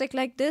to music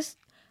like this,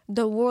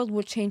 the world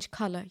will change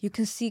color. You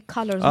can see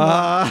colors more.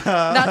 That's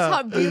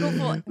how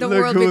beautiful the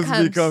world becomes. Look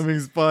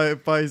who's becoming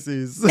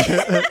Pisces.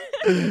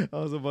 I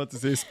was about to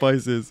say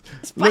spices.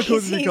 Look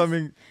who's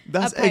becoming.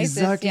 That's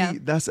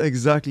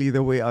exactly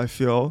the way I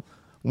feel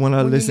when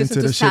I listen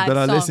to the shit that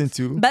I listen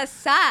to. But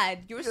sad.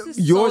 Yours is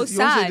so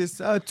sad. Yours is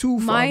sad too.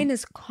 Mine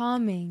is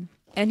calming.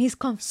 And he's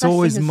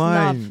confessing his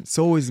love.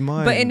 So is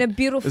mine. But in a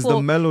beautiful... It's the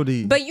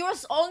melody. But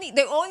yours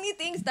the only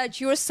things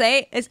that you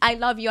say is, I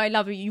love you, I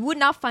love you. You would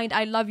not find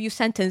I love you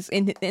sentence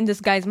in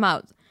this guy's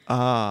mouth.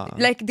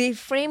 Like, they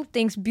frame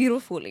things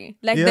beautifully.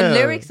 Like, the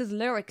lyrics is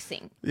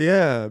lyricsing.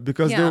 Yeah,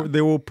 because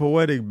they were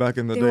poetic back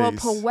in the days.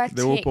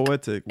 They were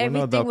poetic. We're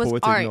not that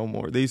poetic no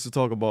more. They used to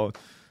talk about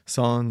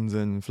suns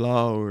and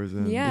flowers,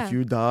 and if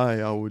you die,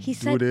 I would do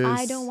this. He said,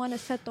 I don't want to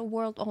set the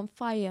world on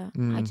fire.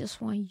 I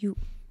just want you.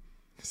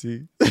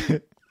 See?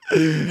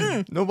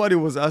 Nobody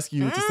was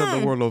asking you to set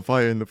the world on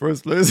fire in the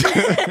first place.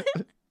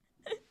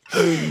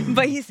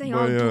 But he's saying,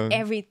 I'll do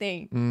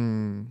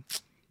everything.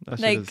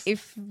 Like,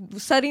 if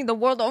setting the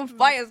world on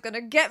fire is going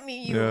to get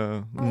me,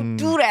 I'll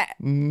do that.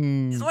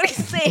 That's what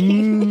he's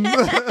saying.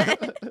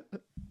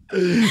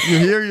 You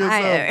hear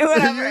yourself.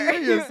 Whatever. You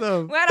hear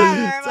yourself.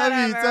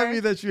 Whatever. Tell me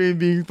that you ain't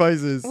being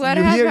Pisces.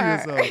 Whatever. You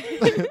hear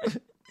yourself.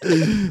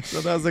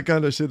 So that's the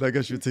kind of shit that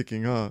gets you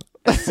ticking, huh?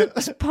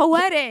 It's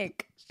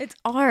poetic. It's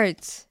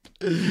art.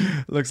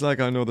 Looks like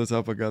I know the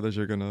type of guy that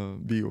you're gonna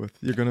be with.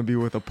 You're gonna be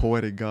with a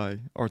poetic guy,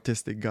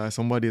 artistic guy,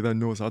 somebody that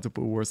knows how to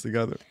put words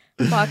together.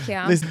 Fuck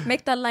yeah.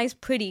 Make that lines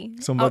pretty.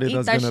 Somebody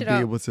that's gonna be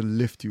able to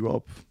lift you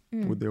up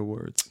with their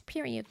words.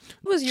 Period.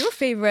 Who was your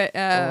favorite,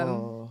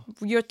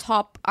 your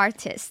top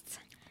artist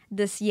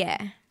this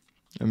year?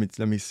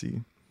 Let me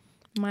see.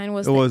 Mine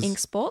was the Ink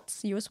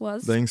Spots. Yours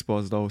was? The Ink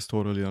Spots. That was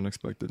totally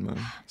unexpected, man.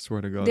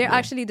 Swear to God. They're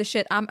actually the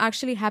shit. I'm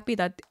actually happy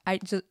that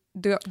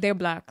they're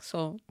black,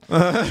 so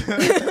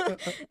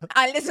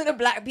I listen to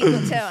black people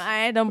too.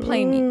 I don't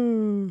play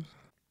me.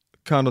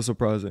 Kind of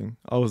surprising.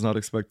 I was not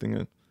expecting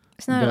it.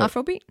 It's not an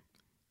Afrobeat?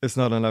 It's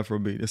not an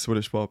Afrobeat. It's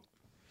Swedish pop.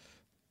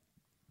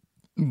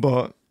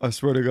 But I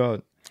swear to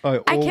God, I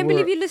can't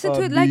believe you listen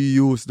to it like... He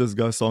used this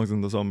guy's songs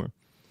in the summer.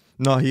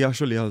 No, he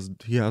actually has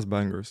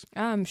bangers.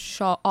 I'm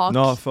shocked.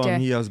 No,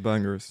 fam, he has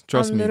bangers.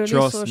 Trust me.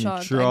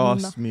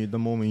 The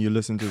moment you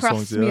listen to his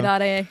songs,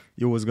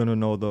 you was gonna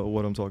know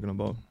what I'm talking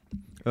about.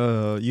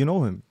 You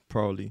know him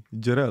probably,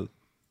 Jirel.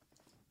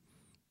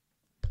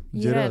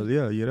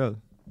 Jirel.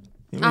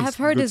 I have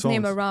heard his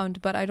name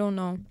around, but I don't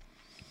know.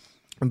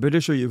 I'm pretty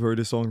sure you've heard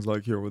his songs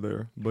like here or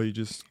there, but you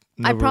just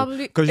never. I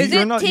probably because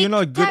you're not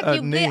good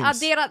at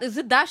names. Is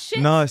it that shit?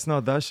 No, it's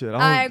not that shit.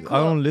 I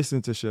don't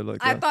listen to shit like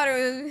that. I thought it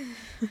was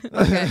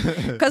okay,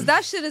 because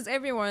that shit is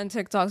everywhere on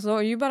TikTok. So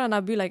you better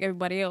not be like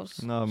everybody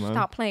else. Nah, man.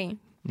 Stop playing.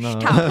 Nah.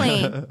 Stop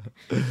playing.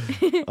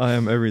 I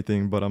am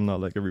everything, but I'm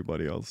not like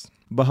everybody else.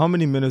 But how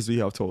many minutes do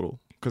you have total?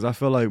 Because I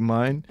feel like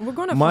mine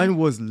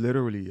was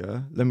literally,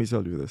 let me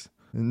tell you this,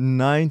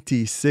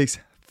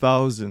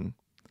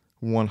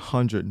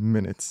 96,100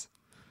 minutes.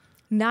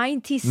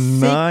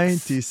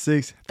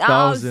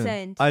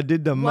 96,000. I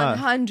did the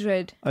math.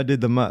 100. I did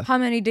the math. How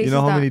many days? You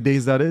know how many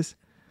days that is?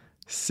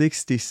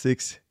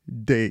 66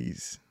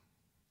 days.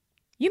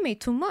 You made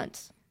 2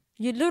 months.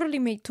 You literally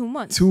made 2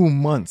 months. 2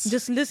 months.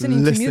 Just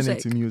listening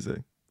to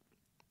music.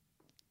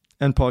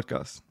 And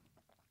podcasts.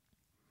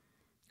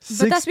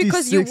 But that's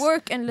because you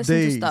work and listen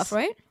to stuff,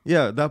 right?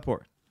 Yeah, that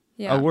part.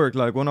 Yeah. I work,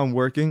 like when I'm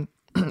working,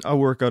 I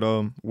work at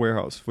a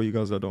warehouse, for you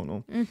guys that don't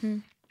know.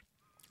 Mm-hmm.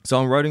 So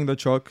I'm riding the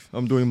truck,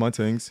 I'm doing my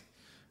things,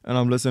 and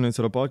I'm listening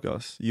to the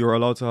podcast. You're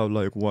allowed to have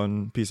like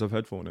one piece of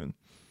headphone in.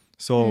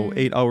 So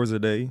 8 hours a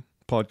day,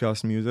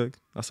 podcast music,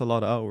 that's a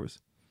lot of hours.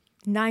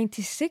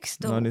 96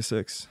 though?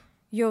 96.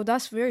 Yo,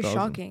 that's very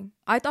shocking.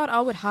 I thought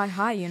I would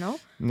high, you know?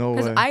 No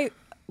way. Because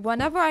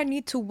whenever I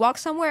need to walk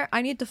somewhere,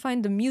 I need to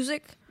find the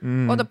music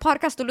or the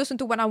podcast to listen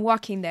to when I'm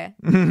walking there.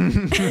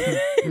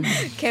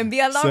 Can be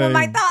alone with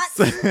my thoughts.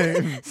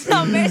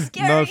 So very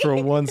scary. Not for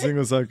one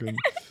single second.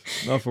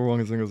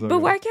 But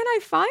where can I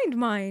find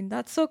mine?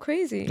 That's so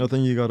crazy. I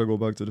think you gotta go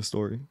back to the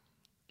story.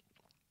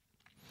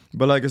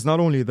 But like, it's not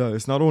only that.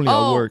 It's not only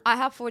at work. I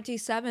have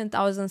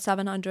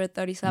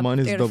 47,737. Mine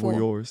is double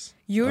yours.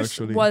 Yours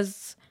actually.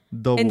 was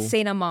double.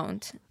 Insane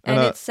amount.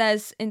 And it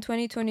says in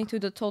 2022,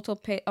 the total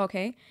pay...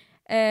 Okay.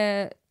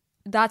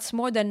 That's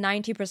more than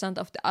 90%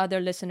 of the other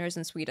listeners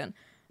in Sweden.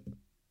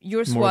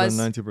 Yours more was...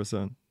 More than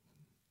 90%.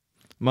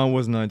 Mine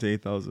was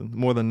 98,000.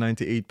 More than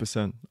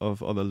 98%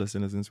 of other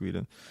listeners in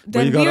Sweden.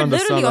 Then you gotta we're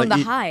understand, literally on like,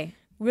 the high.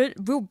 We're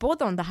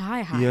both on the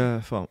high.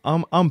 Yeah, fam.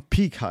 I'm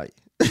peak high.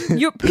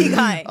 You're peak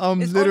high.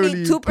 I'm it's literally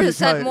only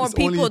 2% more It's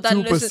only people that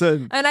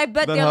listen. 2% And I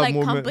bet that there are have like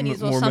more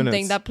companies or more something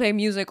minutes. that play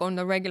music on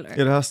the regular.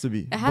 It has to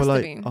be. It has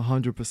but to like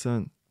be.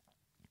 100%.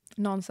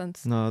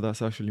 Nonsense. Nah,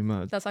 that's actually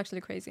mad. That's actually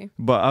crazy.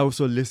 But I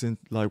also listen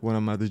like when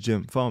I'm at the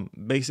gym. Fam,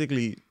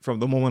 basically from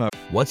the moment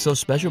What's so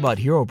special about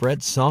Hero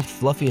Bread's soft,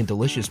 fluffy, and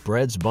delicious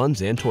breads,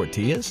 buns, and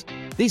tortillas?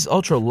 These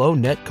ultra-low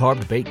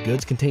net-carb baked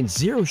goods contain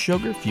zero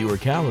sugar, fewer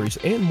calories,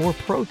 and more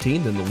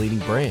protein than the leading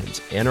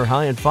brands, and are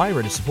high in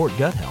fiber to support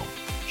gut health.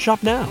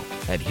 Shop now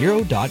at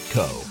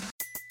hero.co.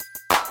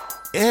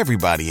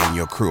 Everybody in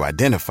your crew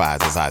identifies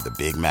as either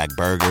Big Mac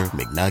Burger,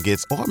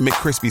 McNuggets, or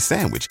McCrispy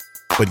Sandwich.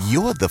 But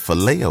you're the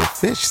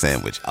Filet-O-Fish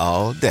Sandwich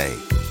all day.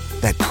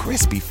 That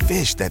crispy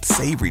fish, that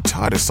savory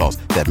tartar sauce,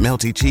 that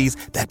melty cheese,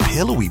 that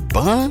pillowy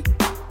bun.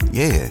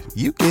 Yeah,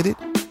 you get it.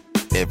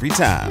 Every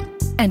time.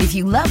 And if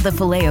you love the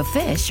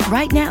Filet-O-Fish,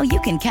 right now you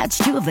can catch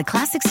two of the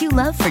classics you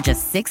love for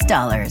just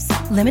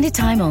 $6. Limited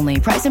time only.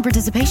 Price and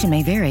participation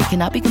may vary.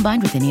 Cannot be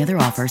combined with any other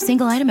offer.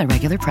 Single item at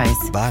regular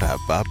price.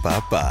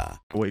 Ba-da-ba-ba-ba.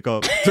 wake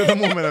up to the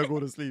moment I go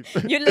to sleep.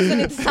 You're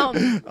listening to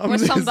something I'm or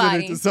listening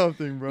somebody. to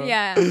something, bro.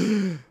 Yeah.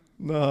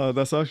 Nah,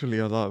 that's actually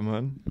a lot,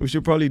 man. We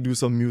should probably do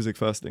some music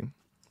fasting.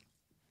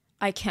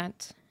 I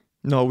can't.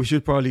 No, we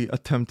should probably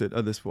attempt it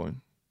at this point.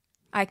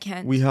 I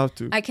can't. We have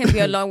to. I can't be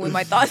alone with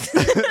my thoughts.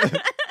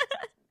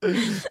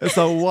 It's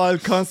a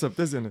wild concept,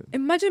 isn't it?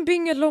 Imagine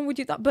being alone with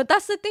your thoughts. But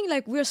that's the thing,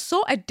 like we're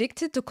so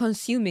addicted to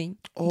consuming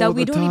All that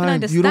we the don't even time.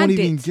 understand You don't it.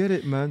 even get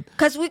it, man.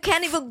 Because we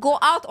can't even go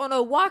out on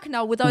a walk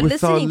now without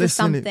listening to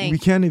something. We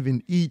can't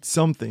even eat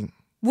something.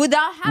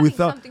 Without having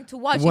something to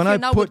watch when if you're I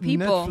not put with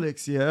people.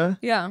 Netflix,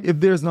 Yeah. if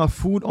there's not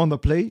food on the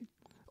plate,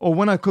 or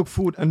when I cook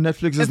food and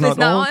Netflix is If not it's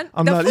not on, on,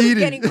 I'm the not food is eating.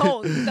 getting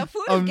cold. The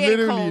food I'm is getting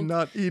literally cold.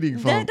 not eating,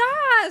 fam.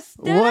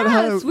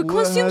 Deadass. We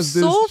consume has so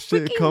this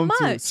shit freaking come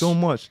to? much. So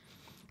much.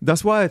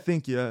 That's why I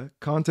think,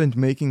 content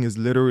making is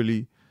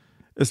literally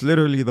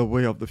the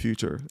way of the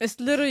future. It's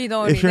literally the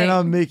only If you're thing.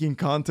 not making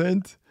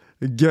content,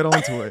 get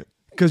onto it.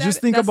 Because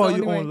just think that's the about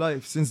your only own way.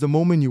 life. Since the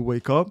moment you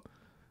wake up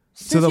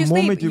to Since the you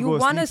moment sleep, you go to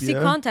want to sleep,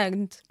 see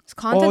content. It's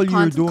content, all you're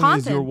content, doing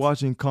content. is you're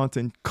watching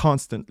content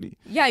constantly.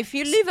 Yeah, if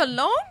you live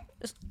alone,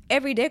 it's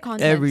everyday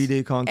content.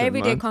 Everyday content,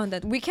 Everyday man.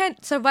 content. We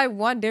can't survive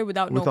one day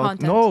without no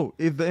content. No,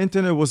 if the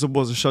internet was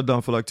supposed to shut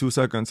down for like 2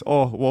 seconds,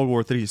 World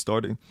War III is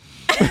starting.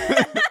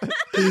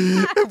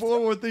 If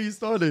World War III is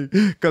starting,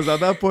 because at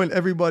that point,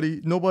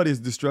 nobody's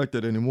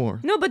distracted anymore.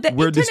 No, but the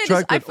We're internet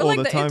distracted I feel all like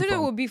the the time, internet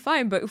fam. would be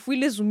fine, but if we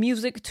lose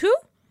music too,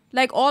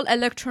 like all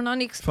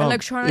electronics, Fam,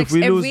 if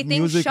we lose everything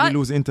music, shut. we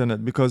lose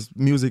internet because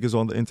music is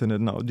on the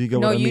internet now. Do you get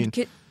what I mean?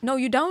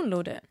 You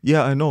download it.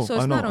 Yeah, I know, So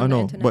it's I know, not on I the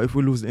know. internet. But if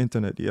we lose the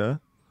internet,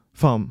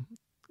 fam,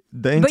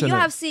 the internet. But you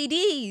have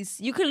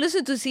CDs. You can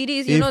listen to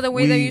CDs. You If know the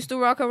way they we- used to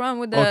rock around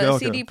with the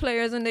Okay. CD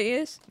players in the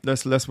ears?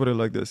 Let's put it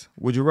like this: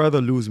 would you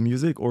rather lose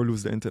music or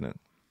lose the internet?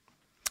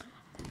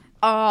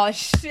 Oh,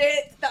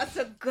 shit. That's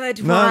a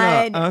good No,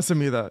 one. answer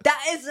me that.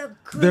 That is a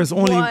good There's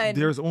one.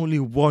 only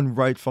one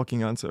right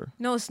fucking answer.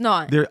 No, it's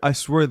not. I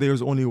swear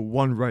there's only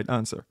one right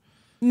answer.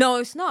 No,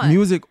 it's not.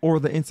 Music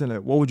or the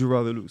internet, what would you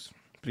rather lose?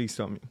 Please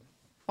tell me.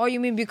 Oh, you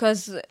mean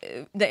because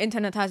the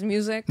internet has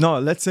music? No,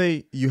 let's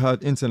say you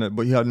had internet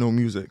but you had no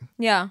music,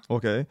 Yeah.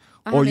 okay?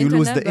 I Or have you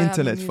lose internet, the but I have no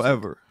internet music.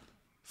 forever.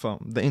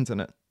 Fam, the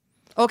internet.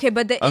 Okay,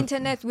 but the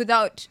internet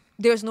without...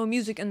 There's no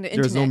music on the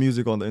internet. There's no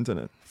music on the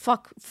internet.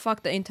 Fuck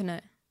the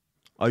internet.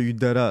 Are you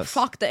dead ass?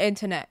 Fuck the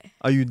internet.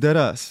 Are you dead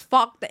ass?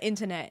 Fuck the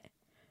internet.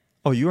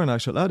 Oh, you're an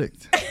actual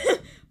addict.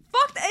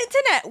 Fuck the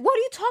internet. What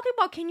are you talking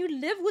about? Can you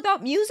live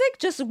without music?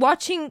 Just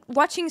watching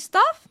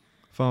stuff?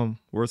 Fam,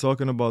 we're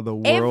talking about the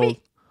Every- World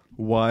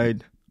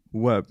Wide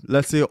Web.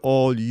 Let's say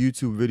all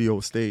YouTube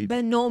videos stayed.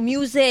 But no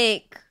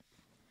music.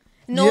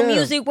 No Yeah,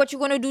 music. What you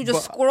gonna do?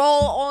 Just but-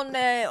 scroll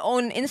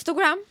on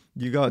Instagram?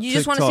 You got You TikTok.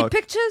 just want to see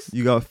pictures?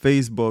 You got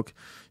Facebook.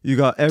 You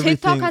got everything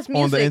TikTok has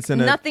music. on the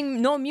internet.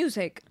 Nothing. No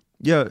music.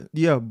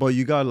 Yeah, but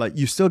you got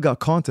you still got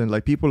content.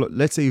 Like people,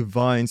 let's say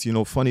Vines,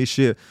 funny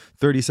shit,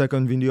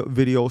 30-second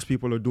videos.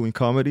 People are doing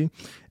comedy,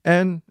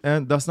 and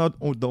that's not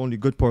the only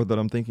good part that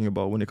I'm thinking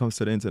about when it comes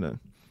to the internet.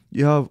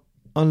 You have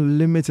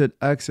unlimited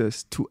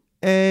access to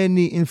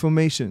any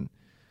information.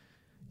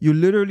 You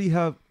literally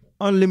have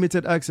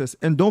unlimited access,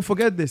 and don't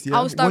forget this. Yeah,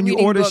 I'll start when you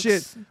reading order books.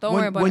 shit, Don't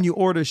worry about when it. you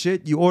order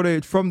shit, you order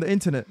it from the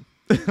internet.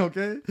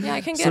 Okay. Yeah,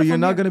 I can get So it you're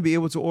from not here. gonna be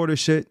able to order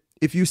shit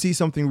if you see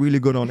something really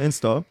good on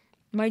Insta.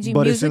 My G,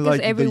 But it's music in like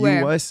is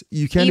everywhere. the US,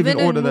 you can't even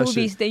order in that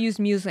movies, shit. they use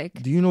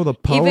music. Do you know the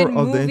power Even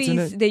of the movies,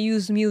 internet? they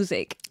use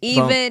music.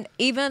 Fam,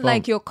 Even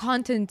like your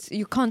content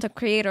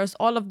creators,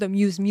 all of them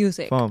use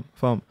music.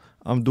 Fam,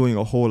 I'm doing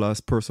a whole ass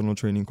personal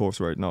training course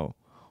right now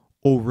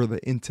over the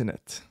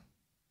internet.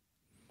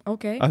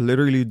 Okay. I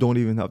literally don't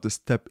even have to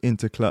step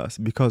into class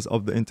because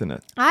of the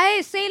internet.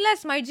 I say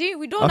less, my G.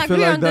 We don't I feel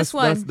agree like on this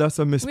one. that's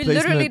a misplacement. We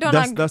literally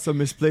don't That's a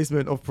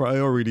misplacement of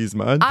priorities,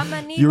 man.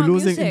 I'ma need You're my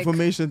losing music.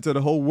 information to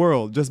the whole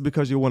world just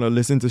because you want to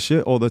listen to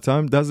shit all the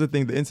time. That's the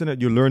thing. The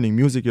internet, you're learning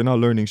music. You're not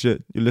learning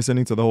shit. You're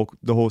listening to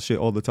the whole shit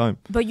all the time.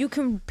 But you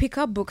can pick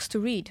up books to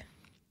read.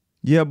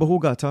 Yeah, but who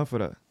got time for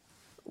that?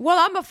 Well,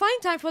 I'm a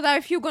find time for that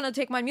if you're gonna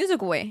take my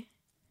music away.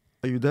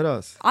 Are you dead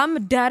ass? I'm a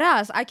dead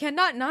ass. I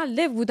cannot not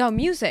live without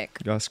music.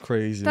 That's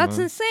crazy. That's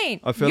man. insane.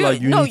 I feel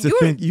like you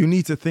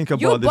need to think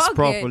You're about this bugging.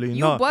 properly.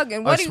 You're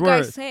bugging. What do you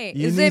guys say?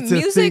 Is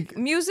it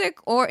music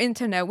or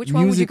internet? Which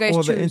one would you guys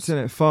choose? Music or the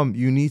internet, fam.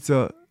 You need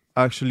to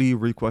actually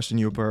re-question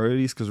your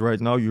priorities because right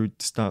now you're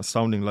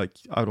sounding like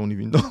I don't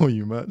even know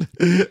you, man.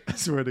 I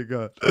swear to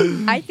God.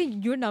 I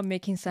think you're not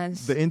making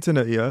sense. The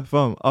internet, yeah,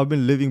 fam. I've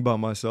been living by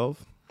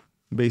myself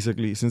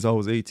basically since I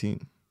was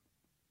 18,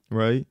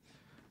 right?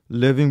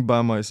 Living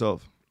by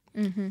myself.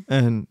 Mm-hmm.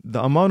 And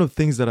the amount of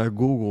things that I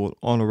Google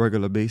on a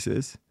regular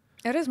basis,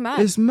 it is mad.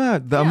 It's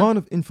mad. The amount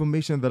of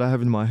information that I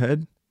have in my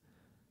head,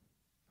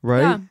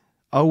 right? Yeah.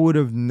 I would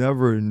have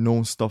never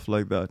known stuff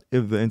like that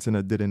if the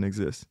internet didn't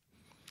exist.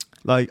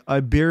 Like, I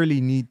barely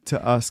need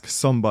to ask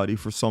somebody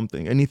for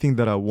something. Anything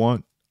that I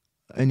want,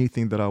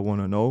 anything that I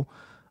want to know,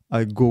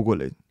 I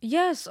Google it.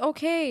 Yes,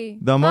 okay.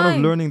 The amount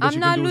of learning that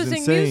you can do is insane.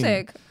 I'm not losing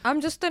music. I'm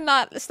just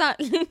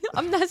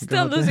I'm not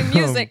still losing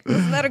music.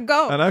 Just let it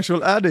go. An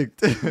actual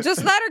addict.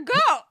 Just let her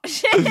go.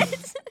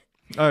 Shit.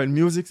 All right,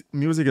 music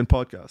and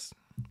podcast.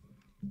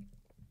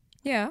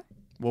 Yeah.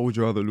 What would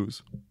you rather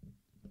lose?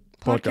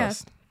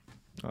 Podcast.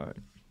 All right.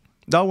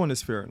 That one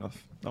is fair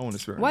enough.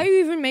 Why are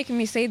you even making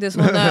me say this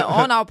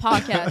on our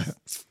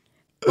podcast?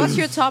 What's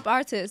your top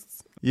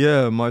artists?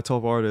 Yeah, my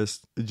top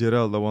artist,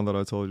 Jirel, the one that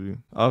I told you.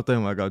 After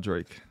him, I got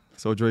Drake.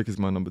 So Drake is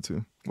my number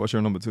 2. What's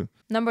your number 2?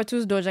 Number 2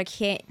 is Doja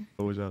Cat.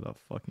 Doja, that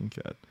fucking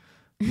cat.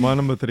 My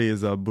number 3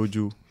 is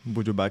Buju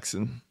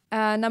Baxen.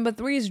 Number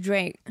 3 is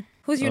Drake.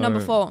 Who's your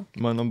number 4?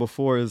 My number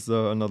 4 is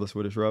another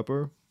Swedish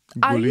rapper.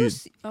 Oh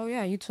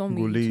yeah, you told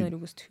me. You said it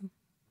was 2.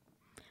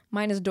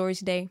 Mine is Doris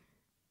Day.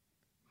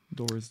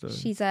 Doris Day.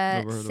 She's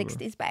a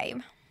 60s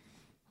babe.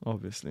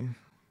 Obviously.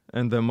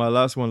 And then my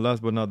last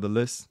but not the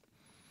least,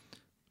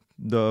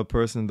 the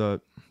person that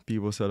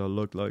people said I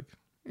looked like.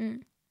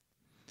 And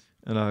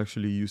I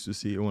actually used to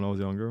see it when I was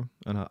younger.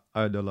 And I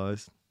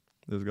idolized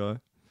this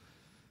guy.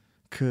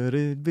 Could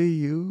it be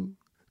you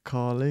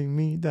calling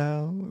me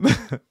down?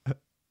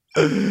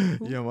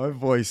 Yeah, my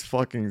voice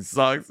fucking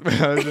sucks,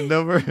 man.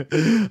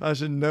 I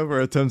should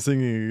never attempt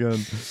singing again.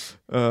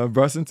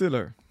 Bryson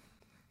Tiller.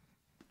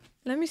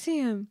 Let me see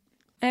him.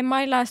 And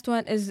my last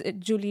one is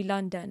Julie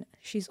London.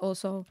 She's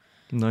also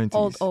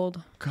 90s.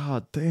 Old.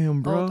 God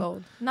damn, bro.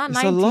 Old. Not it's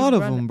 90s, a lot of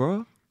brother. them,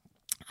 bro.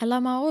 I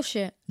love my old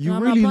shit. You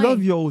really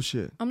love your old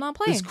shit. I'm not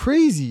playing. It's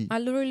crazy. I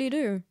literally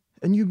do.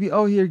 And you be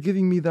out here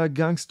giving me that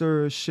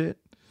gangster shit.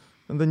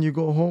 And then you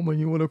go home and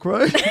you want to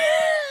cry.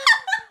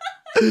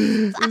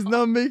 It's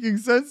not making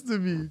sense to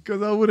me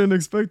because I wouldn't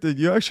expect it.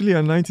 You're actually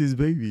a 90s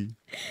baby.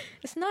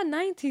 It's not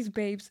 90s,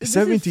 babes.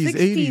 70s,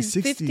 80s,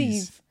 60s.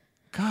 50s.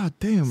 God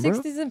damn, bro.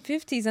 60s and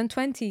 50s and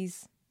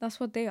 20s. That's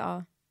what they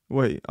are.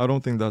 Wait, I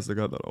don't think that's the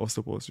guy that I was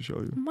supposed to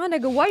show you. My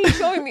nigga, why are you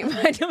showing me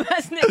random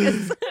ass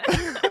niggas?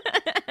 What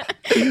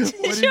did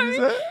you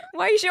say?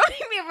 Why are you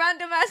showing me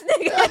random ass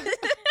niggas?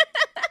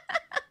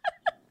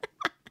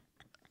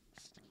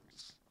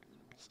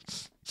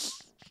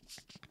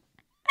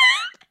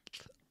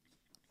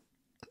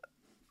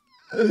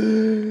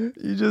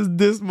 You just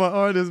dissed my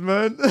artist,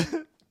 man.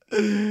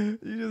 You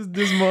just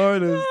dissed my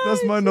artist.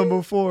 That's my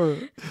number 4.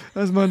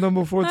 That's my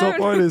number 4 top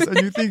artist.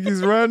 And you think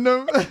he's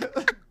random?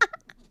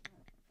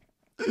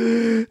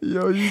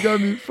 Yo, you got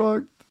me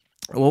fucked.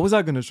 What was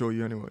I going to show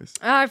you anyways?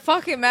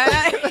 Fuck it, man.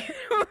 I don't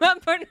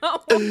remember no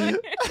more. I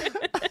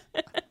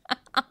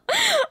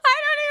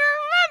don't even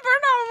remember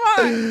no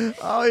more.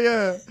 Oh,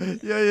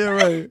 yeah,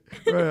 right.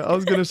 I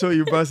was going to show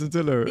you Bryson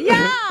Tiller.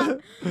 Yeah.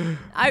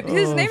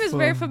 His name is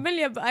very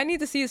familiar, but I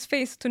need to see his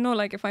face to know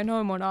like if I know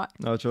him or not.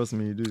 No, trust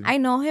me, you do. I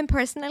know him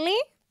personally.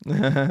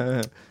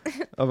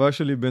 I've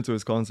actually been to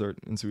his concert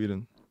in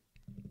Sweden.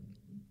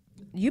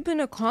 You've been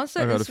to a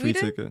concert I got in a free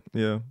Sweden? ticket,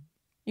 yeah.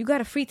 You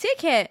got a free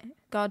ticket?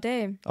 God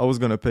damn. I was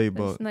going to pay,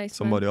 but nice,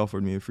 somebody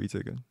offered me a free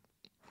ticket.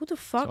 Who the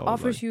fuck So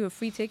offers you a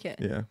free ticket?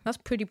 Yeah. That's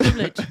pretty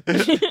privileged.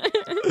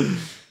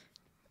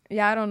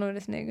 Yeah, I don't know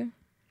this nigga.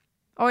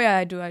 Oh yeah,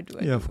 I do.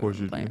 Yeah, of course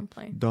you do. I'm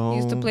playing. Don't, He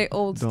used to play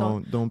old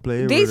stuff. Don't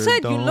play They with it.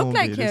 said you look Don't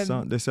like be the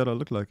him. They said I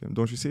look like him.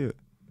 Don't you see it?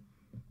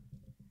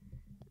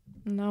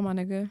 Nah, my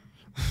nigga.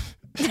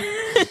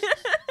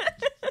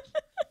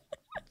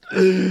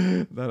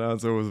 That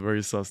answer was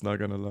very sus, not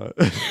gonna lie.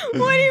 What do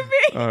you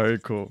mean? All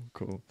right, cool.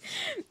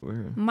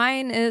 Where?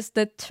 Mine is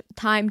the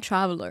time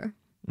traveler.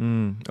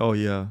 Oh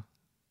yeah.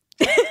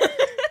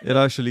 It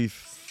actually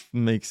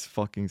makes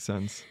fucking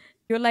sense.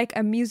 You're like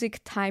a music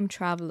time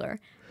traveler,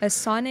 a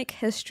sonic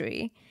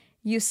history.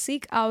 You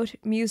seek out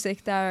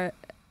music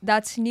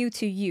that's new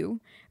to you,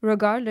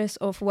 regardless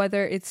of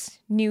whether it's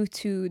new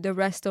to the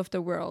rest of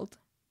the world.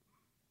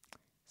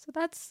 So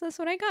that's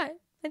what I got.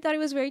 I thought it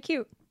was very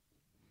cute.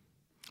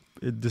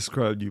 It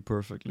described you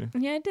perfectly.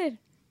 Yeah, it did.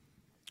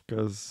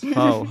 Because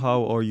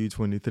how are you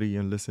 23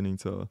 and listening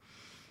to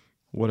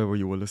whatever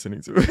you were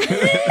listening to?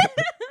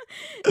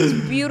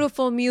 It's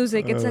beautiful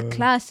music. It's a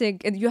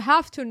classic. And you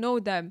have to know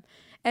them.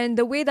 And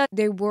the way that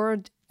they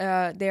word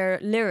their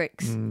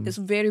lyrics is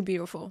very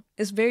beautiful.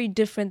 It's very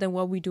different than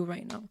what we do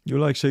right now. You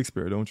like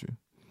Shakespeare, don't you?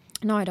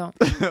 No, I don't.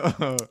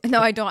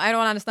 No, I don't. I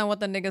don't understand what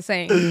the nigga's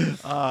saying.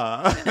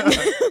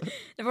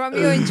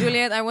 Romeo and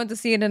Juliet, I went to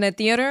see it in a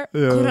theater.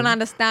 Yeah. Couldn't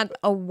understand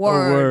a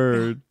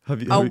word.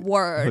 Have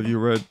you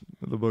read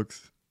the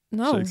books?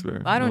 No,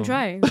 Shakespeare? I don't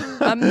try.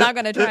 I'm not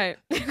going to try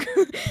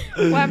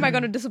it. Why am I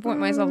going to disappoint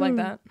myself like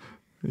that?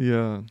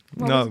 Yeah.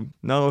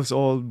 Now it's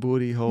all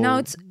booty hole. Now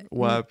it's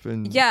WAP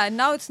and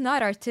now it's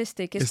not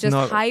artistic. It's just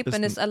hype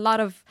and it's a lot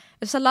of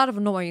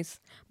noise.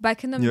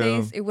 Back in the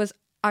days, it was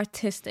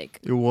artistic.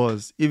 It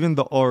was. Even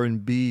the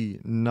R&B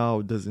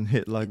now doesn't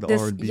hit like the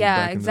R&B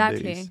back in the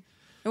days.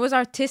 It was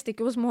artistic.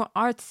 It was more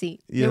artsy.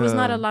 There was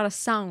not a lot of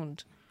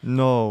sound.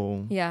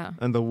 No. Yeah.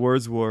 And the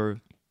words were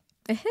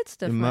it hits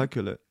different.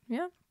 Immaculate.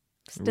 Yeah.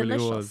 It's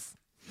delicious. Really was.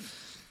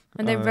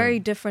 And they're very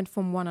different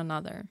from one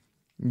another.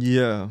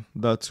 Yeah,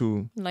 that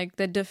too. Like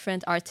the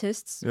different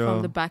artists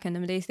from the back in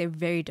the days, they're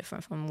very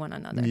different from one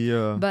another.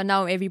 Yeah. But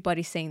now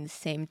everybody's saying the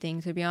same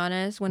thing, to be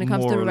honest. When it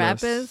comes to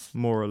rappers.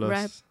 More or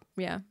less.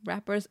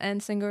 Rappers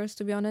and singers,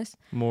 to be honest.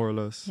 More or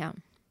less. Yeah.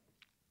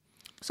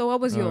 So what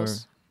was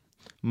yours?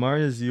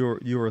 Mine is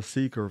you're a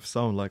seeker of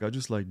sound. Like, I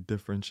just like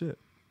different shit.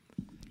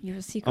 You're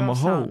a seeker I'm of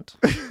a sound.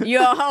 hoe.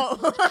 You're a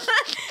hoe.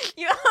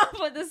 You're a hoe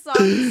for the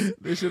songs.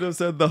 They should have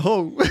said the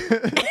hoe.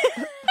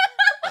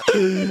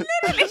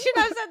 Literally should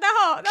have said the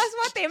hoe. That's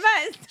what they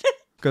meant.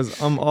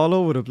 Because I'm all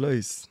over the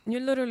place. You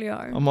literally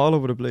are. I'm all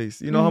over the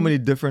place. You know how many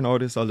different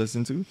artists I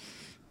listen to?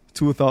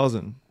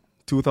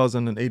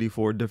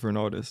 2,084 different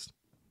artists.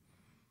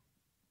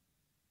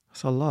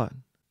 That's a lot.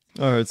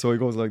 All right, so it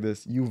goes like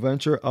this. You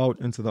venture out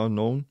into the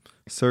unknown,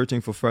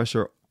 searching for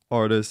fresher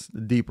artists,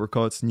 deeper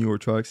cuts, newer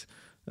tracks,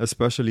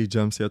 especially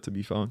gems yet to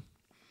be found.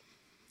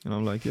 And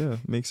I'm like, yeah,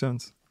 makes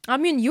sense. I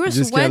mean, yours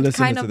you just went can't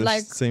listen kind to of this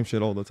like... same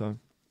shit all the time.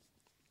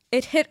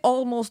 It hit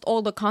almost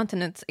all the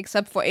continents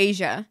except for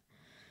Asia.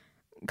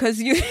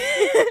 Because you...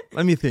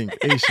 Let me think.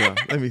 Asia.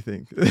 Let me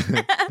think.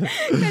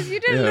 Because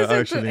you didn't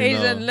listen to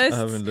Asian lists. I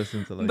haven't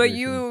listened to but Asian.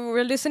 You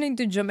were listening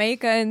to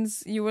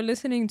Jamaicans. You were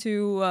listening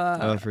to...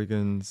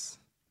 Africans.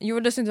 You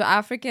were listening to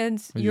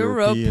Africans,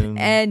 Europe,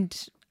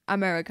 and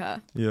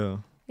America. Yeah.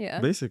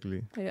 Yeah.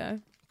 Basically. Yeah.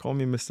 Call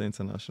me Mr.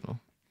 International.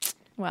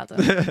 Well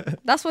done.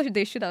 That's what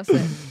they should have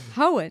said.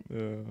 Hoeing.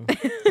 Yeah.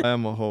 I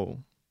am a hoe,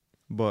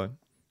 but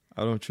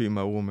I don't treat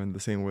my woman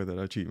the same way that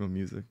I treat my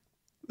music.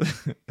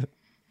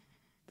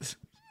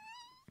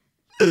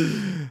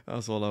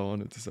 That's all I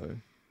wanted to say.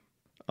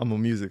 I'm a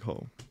music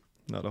hoe,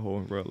 not a hoe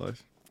in real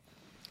life.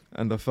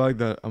 And the fact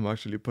that I'm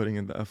actually putting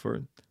in the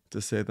effort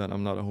to say that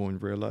I'm not a hoe in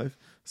real life,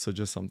 so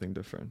just something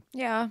different.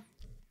 Yeah.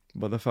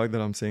 But the fact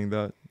that I'm saying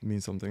that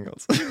means something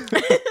else.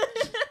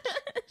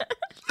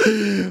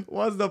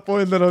 What's the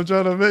point that I'm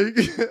trying to make?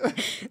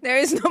 There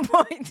is no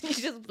point. You're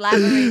just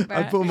blabbering, bro.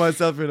 I put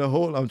myself in a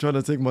hole. I'm trying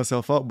to take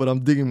myself out, but I'm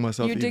digging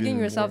myself. You're digging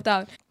yourself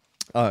out.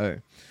 All right.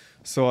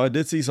 So I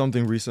did see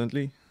something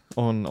recently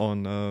on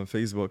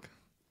Facebook.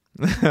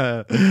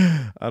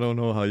 I don't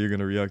know how you're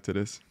gonna react to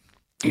this,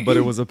 but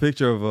it was a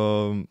picture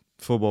of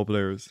football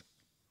players.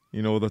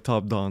 You know, the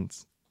top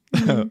dons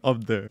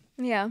up there.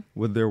 Yeah.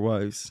 With their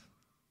wives.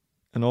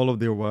 And all of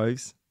their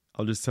wives,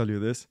 I'll just tell you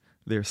this,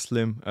 they're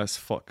slim as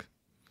fuck.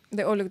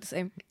 They all look the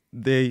same.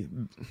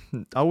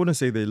 I wouldn't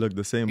say they look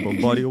the same, but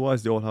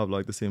body-wise, they all have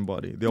like the same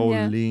body. They're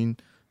all lean,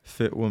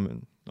 fit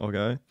women,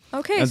 okay?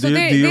 Okay, and so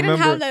they didn't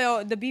have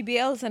the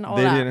BBLs and all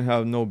that? They didn't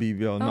have no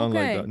BBL, nothing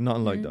like that,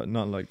 nothing like that,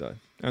 nothing like that.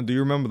 And do you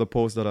remember the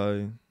post that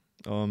I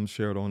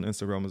shared on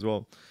Instagram as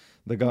well?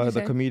 The guy,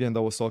 the comedian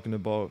that was talking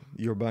about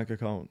your bank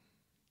account.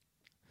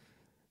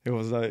 It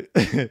was like,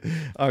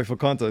 all right, for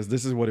context,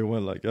 this is what it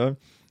went like, yeah?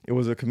 It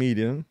was a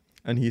comedian,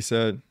 and he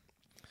said,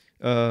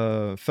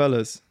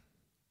 fellas,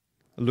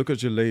 look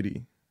at your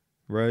lady,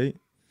 right?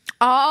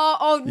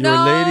 Oh your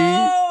no.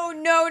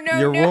 Lady,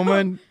 your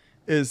woman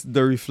is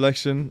the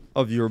reflection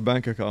of your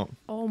bank account.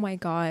 Oh my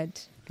God.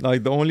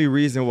 Like, the only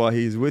reason why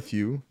he's with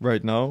you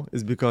right now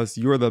is because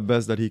you're the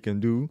best that he can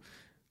do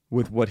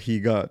with what he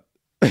got.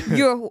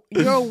 You're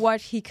what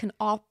he can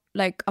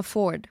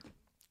afford.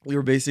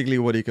 You're basically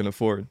what he can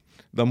afford.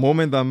 The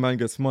moment that man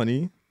gets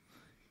money,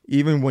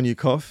 even when you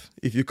cough,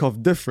 if you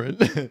cough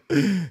different,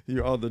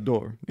 you're out the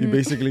door. You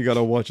basically got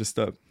to watch a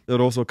step.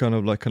 It also kind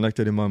of like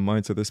connected in my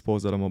mind to this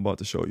post that I'm about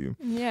to show you.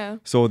 Yeah.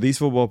 So these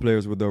football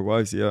players with their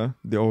wives,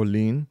 they're all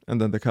lean.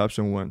 And then the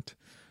caption went,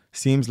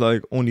 seems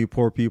like only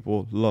poor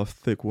people love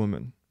thick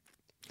women.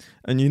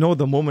 And you know,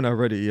 the moment I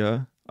read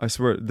it, I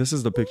swear, this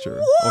is the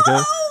picture. Whoa, okay?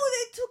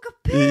 They took a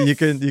piss.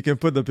 You can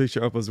put the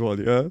picture up as well,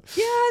 Yeah,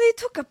 they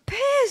took a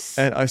piss.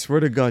 And I swear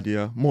to God,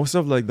 most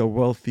of like the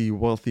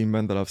wealthy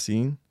men that I've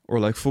seen, or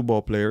like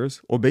football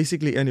players, or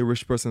basically any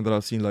rich person that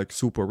I've seen like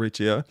super rich,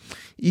 yeah,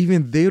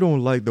 even they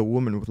don't like the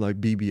woman with like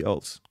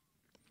BBLs.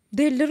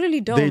 They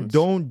literally don't. They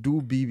don't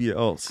do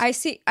BBLs. I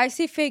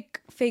see fake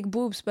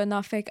boobs, but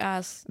not fake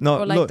ass. No,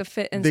 or like look, the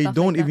fit and they stuff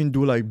don't like that. even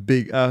do like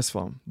big ass,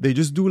 fam. They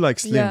just do like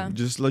slim, Yeah.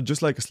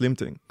 just like a slim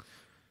thing.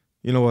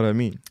 You know what I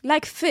mean?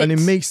 Like fit. And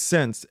it makes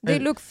sense. They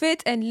And- look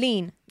fit and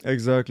lean.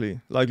 exactly.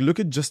 Like look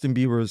at Justin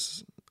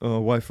Bieber's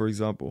wife, for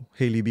example,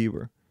 Hailey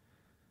Bieber.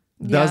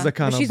 That's Yeah, the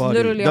kind but of she's body.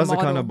 literally a That's the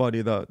kind model. of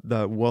body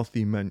that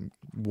wealthy men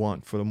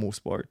want for the most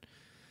part.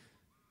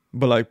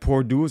 But like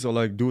poor dudes or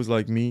like dudes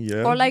like me,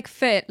 yeah. Or like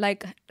fit,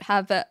 like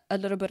have a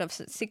little bit of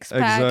six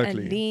pack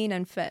Exactly. and lean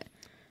and fit.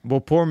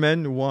 But poor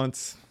men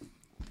want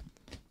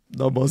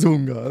the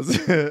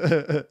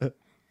bazungas.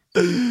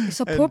 It's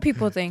a poor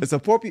people thing. It's a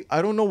poor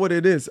I don't know what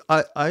it is.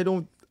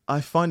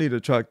 I find it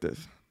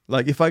attractive.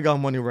 Like if I got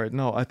money right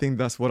now, I think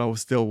that's what I would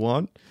still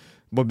want.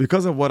 But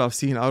because of what I've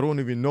seen, I don't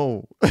even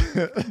know.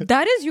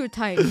 That is your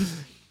type.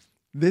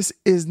 This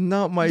is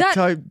not my That-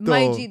 type though.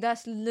 My G,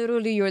 that's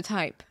literally your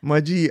type.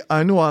 My G,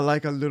 I know I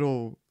like a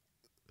little,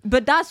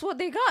 But that's what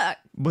they got.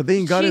 but they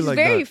ain't got She's it like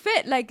very that.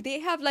 fit. Like they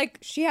have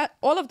like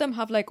all of them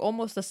have like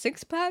almost a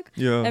six pack.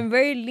 Yeah. And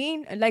very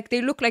lean. Like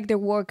they look like they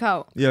work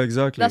out. Yeah,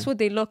 exactly. That's what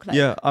they look like.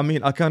 Yeah, I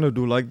mean, I kind of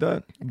do like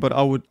that, but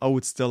I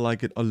would still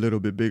like it a little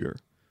bit bigger.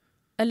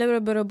 A little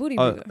bit of booty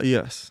bigger.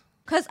 Yes.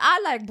 Cause I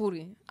like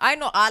booty. I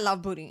know I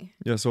love booty.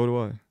 Yeah, so do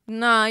I.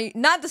 Nah,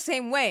 not the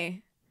same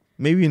way.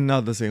 Maybe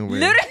not the same way.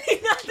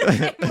 Literally not the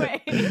same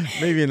way.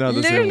 Maybe not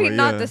the same Literally way.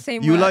 not yeah. the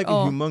same You way like at it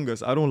all.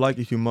 humongous. I don't like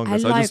it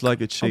humongous. I just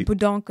like it a shaped.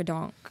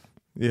 badonkadonk.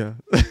 Yeah.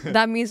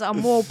 That means I'm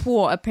more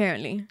poor,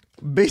 apparently.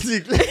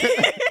 Basically.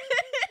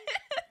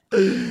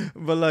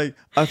 But like,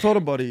 I thought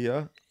about it,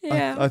 yeah?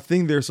 Yeah. I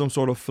think there's some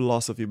sort of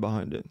philosophy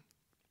behind it.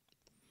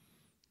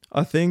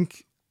 I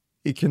think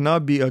it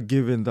cannot be a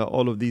given that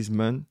all of these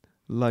men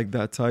like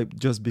that type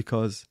just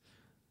because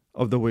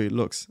of the way it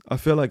looks. I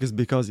feel like it's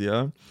because,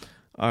 yeah,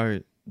 all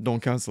right, don't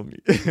cancel me.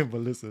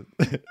 But listen,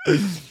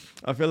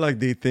 I feel like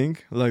they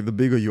think like the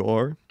bigger you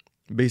are,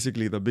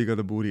 basically the bigger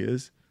the booty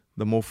is,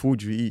 the more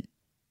food you eat.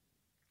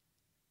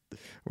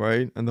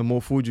 Right? And the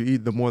more food you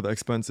eat, the more the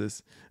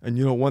expenses. And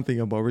you know one thing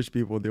about rich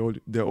people,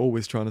 they're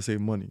always trying to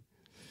save money.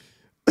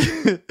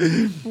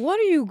 What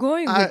are you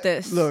going with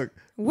this? Look,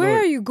 Where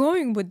look, are you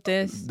going with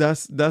this?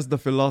 That's the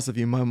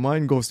philosophy. My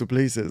mind goes to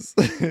places.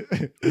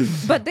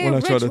 But they're when I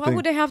try rich. to Why think.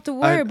 would they have to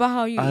worry about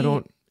how you I eat?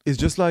 don't. It's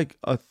just like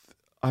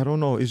I don't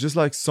know. It's just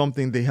like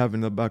something they have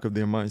in the back of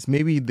their minds.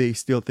 Maybe they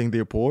still think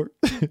they're poor,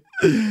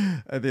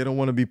 and they don't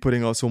want to be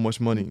putting out so much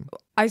money.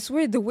 I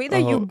swear, the way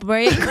that your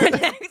brain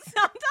connects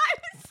sometimes.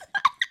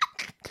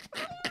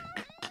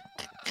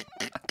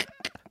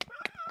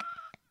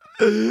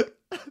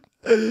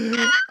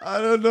 I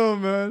don't know,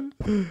 man.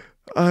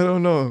 I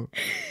don't know.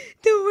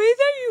 The way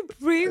that your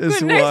brain It's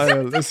connects wild.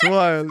 sometimes. It's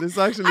wild. It's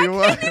actually I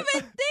wild. can't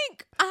even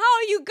think how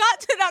you got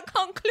to that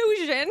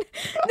conclusion.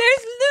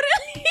 There's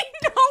literally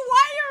no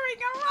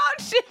wiring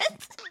around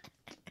shit.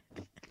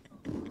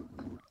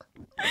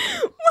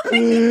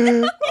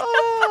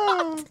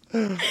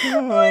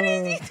 What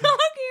is he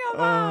talking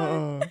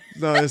about?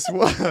 No, it's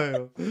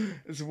wild.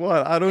 It's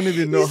wild. I don't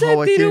even know He said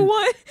how I they came don't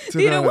want to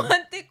they don't that.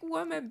 want thick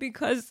women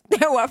because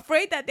they were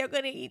afraid that they're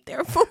gonna eat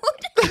their food.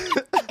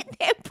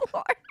 They're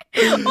poor. Or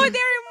they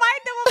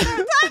remind them of their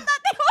time that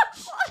they were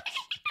poor.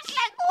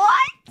 Like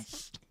what?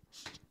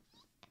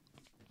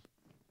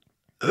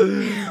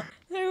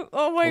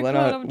 Oh my god,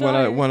 I'm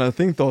dying. When I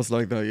think thoughts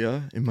like that,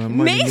 yeah, in my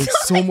mind Makes it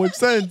makes so much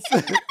sense.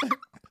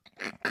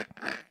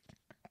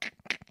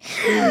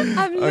 I'm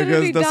I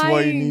literally guess that's dying.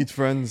 why you need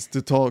friends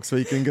to talk so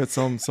you can get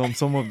some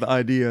of the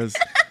ideas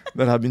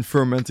that have been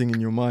fermenting in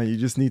your mind. You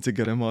just need to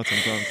get them out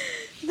sometimes.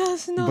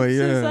 That's But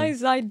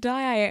nonsense. yeah. I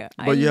die.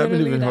 But you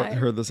haven't even die.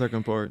 heard the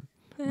second part.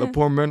 The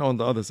poor men on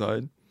the other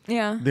side,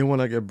 Yeah. they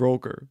want to get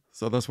broker.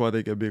 So that's why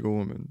they get bigger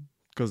women.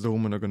 Because the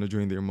women are going to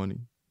drain their money.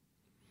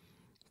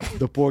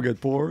 The poor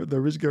get poor,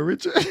 the rich get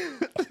richer.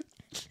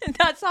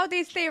 That's how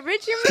they stay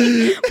rich, you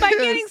mean? By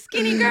getting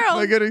skinny girls.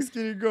 By getting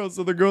skinny girls.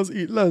 So the girls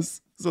eat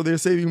less. So they're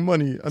saving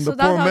money. And So the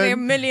that's poor how men, they're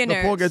the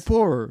millionaires. poor get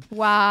poorer.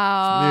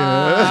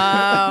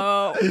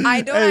 Wow.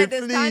 I don't Hey,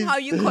 understand how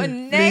you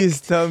connect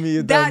Please tell me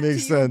if that that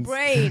makes to your sense.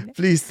 brain.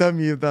 Please tell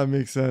me if that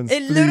makes sense.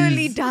 It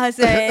literally please.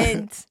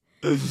 doesn't.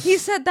 He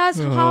said that's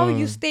how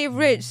you stay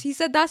rich. He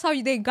said that's how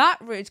they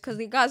got rich because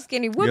they got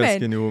skinny women. Yeah,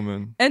 skinny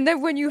woman. And then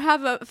when you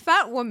have a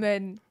fat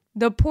woman,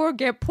 the poor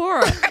get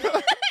poorer. The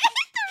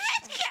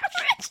rich get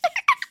richer.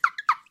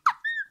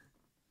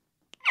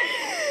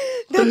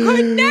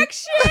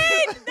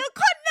 The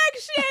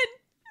connection.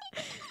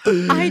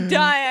 I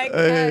die. I can't.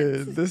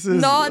 Hey, this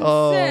is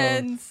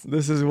Nonsense.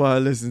 this is why I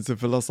listen to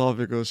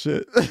philosophical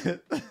shit.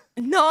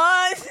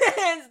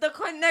 Nonsense. The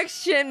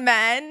connection,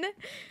 man.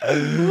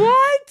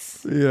 What?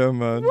 Yeah,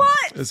 man.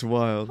 What? It's I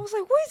wild. was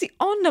like, what is he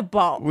on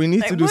about? We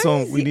need Like, to do what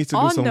some. is We he need to do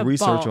on some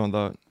research about? on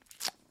that.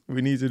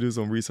 We need to do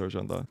some research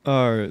on that.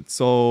 All right.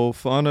 So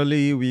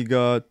finally, we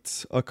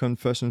got a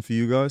confession for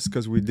you guys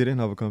because we didn't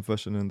have a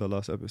confession in the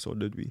last episode,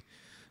 did we?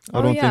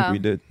 I don't think we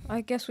did.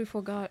 I guess we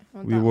forgot.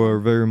 We were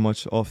very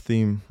much off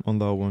theme on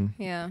that one.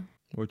 Yeah.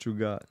 What you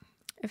got?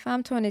 If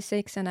I'm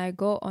 26 and I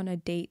go on a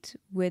date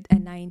with a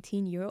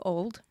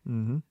 19-year-old,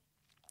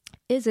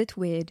 is it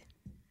weird?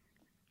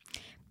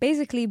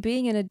 Basically,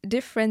 being in a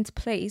different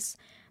place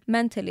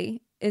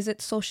mentally, is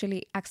it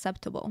socially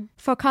acceptable?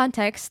 For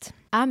context,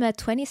 I'm a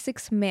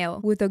 26 male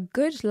with a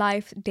good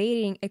life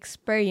dating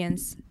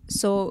experience,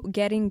 so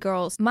getting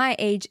girls my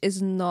age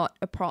is not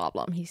a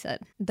problem, he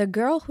said. The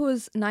girl who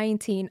is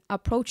 19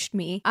 approached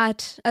me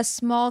at a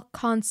small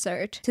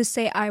concert to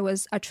say I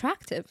was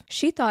attractive.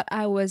 She thought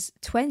I was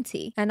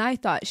 20 and I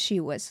thought she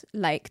was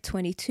like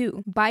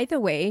 22. By the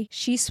way,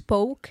 she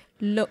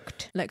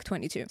looked like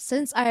 22.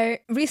 Since I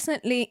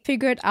recently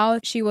figured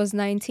out she was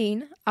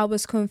 19, I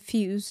was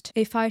confused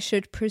if I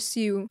should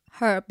pursue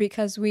her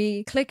because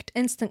we clicked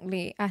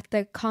instantly at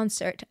the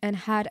concert and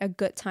had a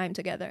good time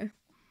together.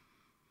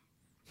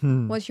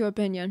 What's your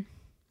opinion?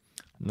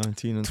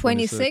 19 and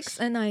 26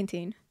 and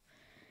 19.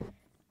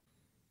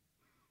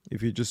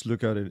 If you just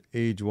look at it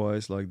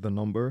age-wise, like the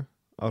number,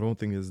 I don't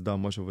think it's that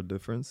much of a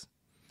difference.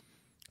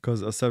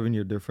 Because a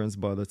 7-year difference,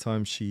 by the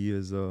time she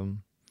is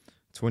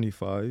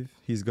 25,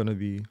 he's going to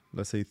be,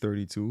 let's say,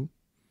 32.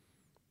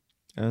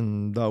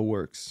 And that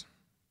works.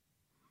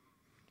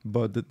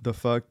 But the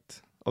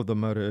fact of the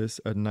matter is,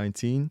 at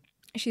 19,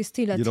 she's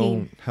still a teen. You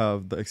don't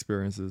have the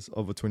experiences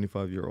of a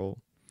 25-year-old.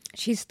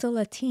 She's still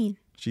a teen.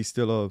 She's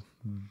still a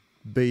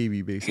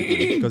baby,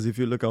 basically. Because if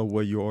you look at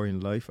where you are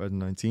in life at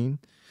 19,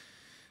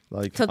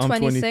 like, so I'm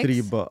 26?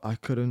 23, but I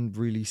couldn't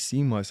really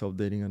see myself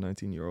dating a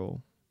 19-year-old.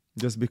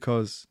 Just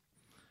because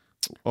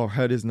our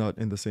head is not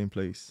in the same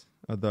place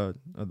at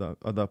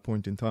that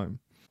point in time.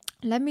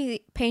 Let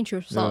me paint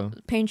you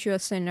a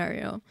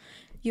scenario.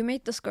 You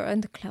met this girl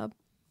in the club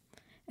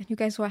and you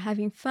guys were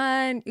having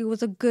fun. It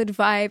was a good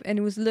vibe and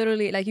it was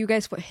literally like you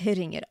guys were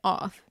hitting it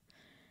off.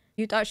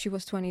 You thought she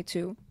was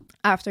 22.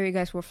 After you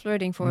guys were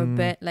flirting for a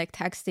bit, like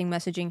texting,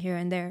 messaging here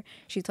and there,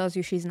 she tells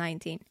you she's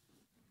 19.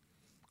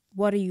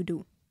 What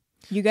do?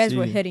 You guys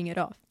were hitting it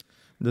off.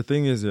 The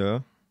thing is,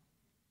 I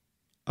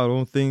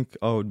don't think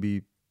I would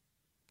be,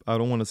 I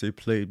don't want to say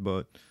played,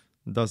 but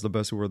that's the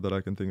best word that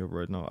I can think of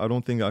right now. I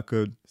don't think I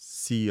could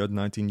see a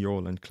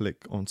 19-year-old and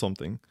click on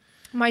something.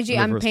 My G,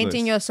 I'm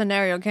painting your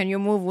scenario. Can you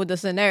move with the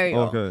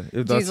scenario? Okay.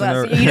 If that's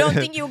Jesus, you don't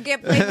think you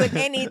get played with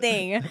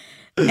anything.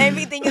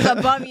 Everything is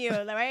above you,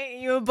 right?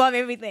 You're above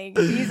everything.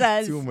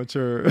 Jesus. Too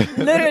mature.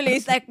 Literally,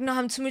 it's like, no,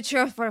 I'm too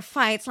mature for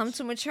fights. I'm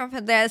too mature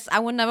for this. I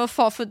would never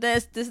fall for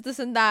this,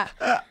 and that.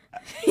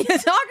 You're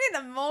talking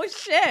the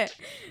most shit.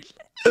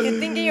 You're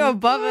thinking you're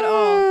above it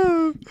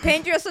all.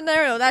 Paint your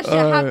scenario. That shit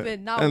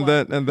happened. Now and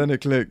what? then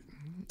it clicked.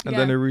 And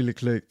then it really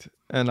clicked.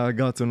 And I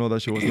got to know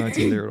that she was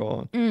 19 later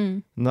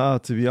on. Nah,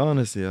 to be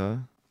honest,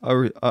 I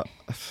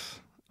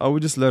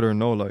would just let her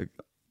know, like,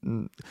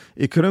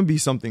 it couldn't be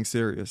something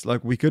serious.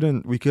 Like, we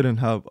couldn't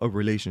have a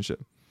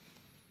relationship.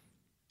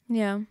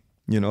 Yeah.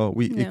 You know,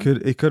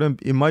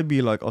 it might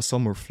be like a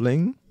summer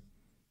fling,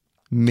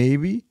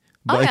 maybe,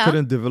 but it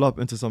couldn't develop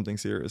into something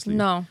seriously.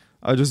 No.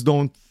 I just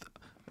don't.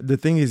 The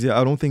thing is,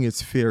 I don't think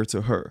it's fair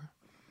to her.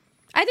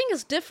 I think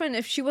it's different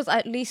if she was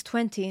at least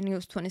 20 and he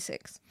was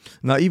 26.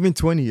 Now, even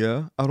 20,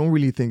 I don't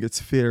really think it's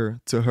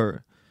fair to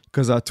her.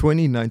 Because at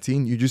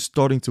 19, you're just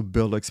starting to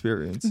build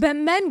experience. But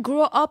men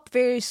grow up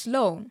very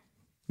slow.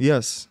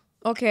 Yes.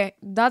 Okay,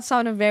 that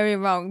sounded very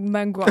wrong.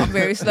 Men grow up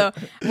very slow.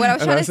 What I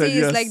was trying to say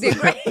is like they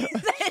grow.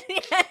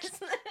 Yes.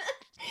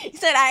 He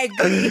said, I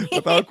agree.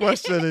 Without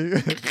questioning.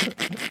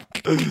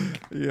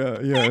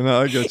 yeah,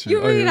 no, I get you.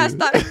 You really not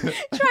trying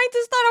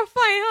to start a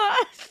fight,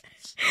 huh?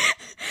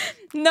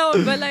 No,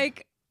 but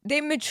like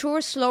they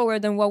mature slower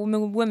than what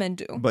women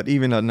do. But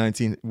even at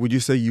 19, would you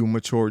say you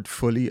matured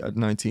fully at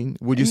 19?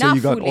 Would you say Not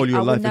you got fully. all your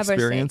I would life never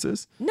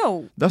experiences? Say.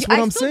 No, that's what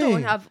I'm saying. I still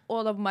don't have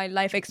all of my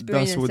life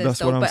experiences, that's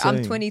though. what I'm but saying.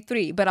 I'm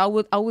 23. But I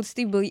would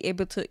still be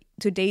able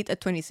to date a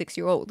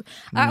 26-year-old.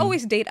 I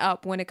always date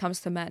up when it comes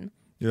to men.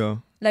 Yeah.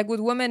 Like with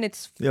women,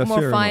 it's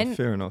more fun.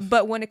 Fair enough.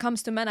 But when it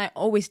comes to men, I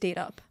always date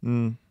up.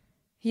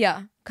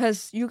 Yeah,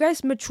 because you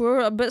guys mature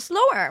a bit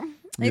slower.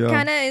 It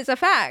kind of is a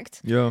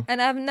fact. Yeah.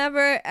 And I've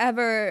never,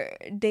 ever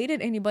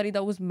dated anybody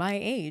that was my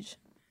age.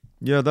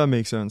 Yeah, that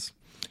makes sense.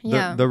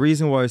 The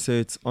reason why I say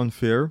it's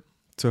unfair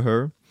to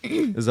her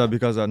is that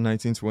because at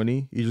 19,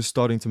 20, you're just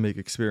starting to make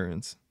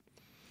experience.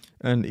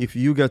 And if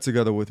you get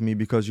together with me,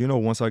 because,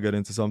 once I get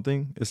into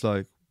something, it's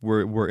like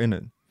we're in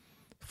it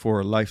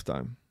for a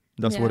lifetime.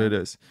 That's what it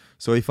is.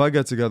 So if I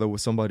get together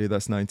with somebody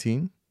that's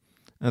 19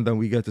 and then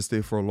we get to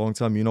stay for a long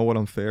time, you know what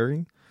I'm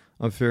fearing?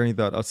 I'm fearing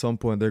that at some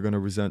point they're going to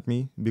resent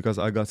me because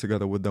I got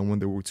together with them when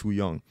they were too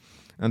young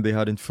and they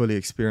hadn't fully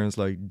experienced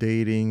like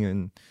dating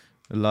and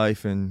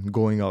life and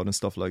going out and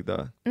stuff like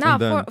that.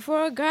 Nah,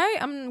 for a guy,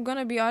 I'm going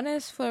to be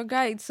honest, for a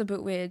guy, it's a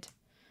bit weird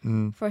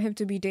for him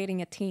to be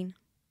dating a teen.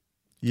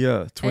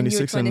 Yeah,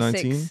 26 and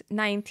 19?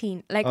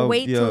 19. Like,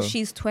 wait till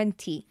she's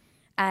 20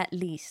 at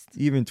least.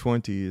 Even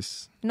 20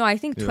 is... No, I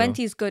think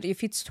 20 is good. If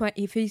she's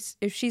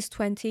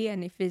 20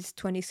 and if he's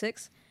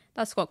 26,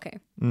 That's okay.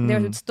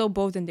 They're still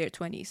both in their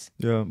 20s.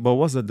 Yeah, but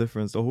what's the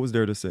difference? Or who's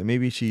there to say?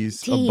 Maybe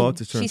she's Teen. about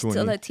to turn She's 20.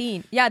 still a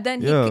teen. Yeah,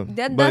 then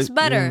but that's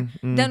better.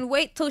 Then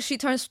wait till she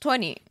turns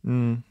 20.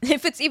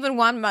 If it's even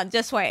 1 month,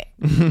 just wait.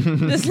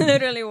 Just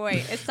literally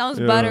wait. It sounds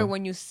better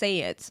when you say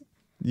it.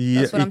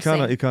 Yeah, that's what I'm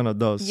saying. It kind of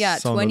does. Yeah,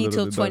 sound 20 a little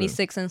till bit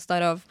 26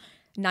 instead of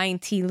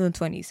 19 till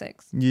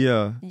 26.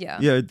 Yeah. Yeah.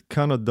 Yeah, it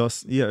kind of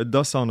does. Yeah, it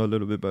does sound a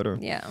little bit better.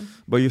 Yeah.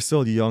 But you're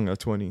still young at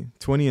 20.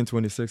 20 and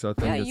 26, I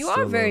think. Yeah, it's you are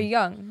still very a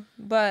young,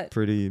 but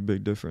pretty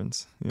big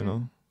difference, you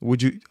know?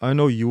 Would you? I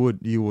know you would.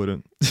 You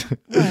wouldn't.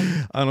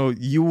 I know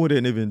you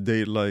wouldn't even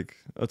date like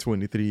a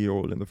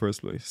 23-year-old in the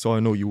first place. So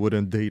I know you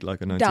wouldn't date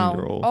like a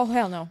 19-year-old. Oh,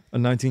 hell no. A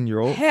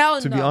 19-year-old? Hell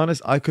To no. be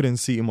honest, I couldn't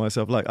see it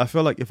myself. Like, I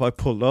felt like if I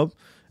pulled up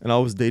and I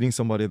was dating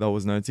somebody that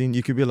was 19,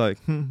 you could be like,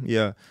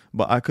 yeah.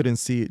 But I couldn't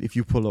see it if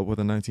you pull up with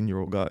a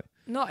 19-year-old guy.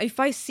 No, if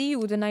I see you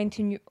with a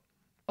 19 year,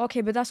 okay,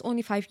 but that's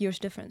only 5 years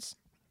difference.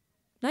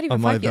 Not even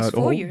Am I 5 years, that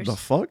 4 old? years. The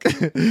fuck?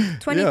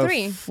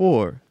 23. Yeah,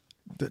 4.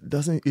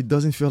 It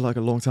doesn't feel like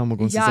a long time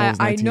ago since I was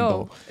 19, I know.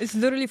 though. It's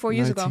literally 4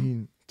 years ago.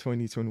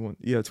 20, 21.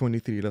 Yeah,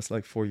 23. That's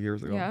like 4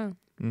 years ago. Yeah.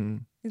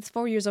 It's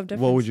 4 years of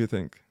difference. What would you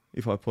think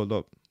if I pulled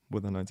up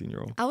with a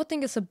 19-year-old? I would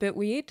think it's a bit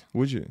weird.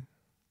 Would you?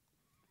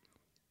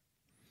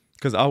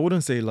 Because I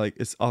wouldn't say like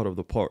it's out of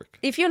the park.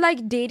 If you're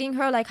like dating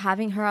her, like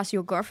having her as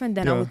your girlfriend,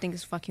 then I would think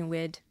it's fucking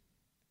weird.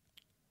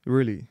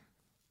 Really?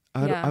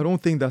 Yeah. I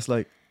don't think that's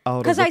like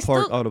out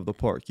of the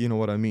park. You know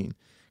what I mean?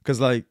 Because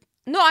like...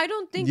 No, I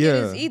don't think it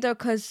is either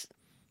because...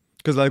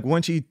 Because like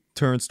when she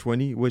turns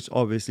 20, which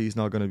obviously is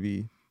not going to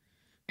be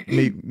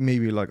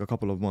maybe like a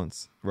couple of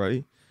months,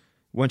 right?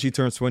 When she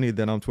turns 20,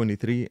 then I'm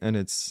 23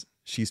 and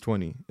she's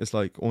 20. It's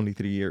like only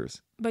 3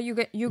 years. But you're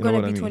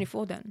going to be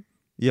 24 then.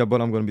 Yeah,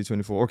 but I'm going to be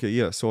 24. Okay,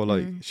 yeah. So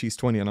like she's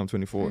 20 and I'm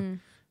 24.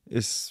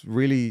 It's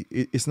really,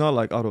 it's not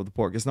like out of the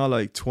park. It's not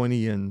like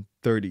 20 and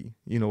 30.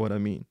 You know what I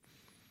mean?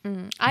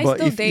 I but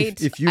still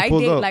date. If you I pull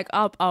date up, like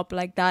up,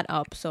 like that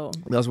up. So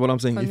that's what I'm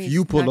saying. for If me,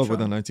 you it's pull up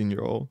with natural. a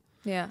 19-year-old,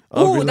 yeah.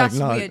 I'll be that's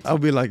like, weird. I'll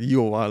be like,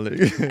 yo, Wale.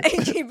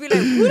 And you'd be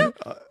like,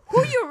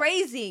 who you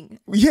raising?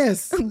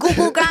 Yes.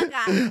 Google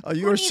Gaga. Are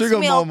you Who a needs sugar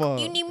milk?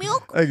 mama? You need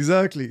milk?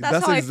 Exactly.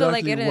 That's how I feel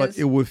like exactly it what is.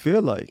 it would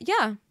feel like.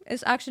 Yeah,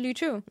 it's actually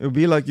true. It would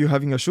be like you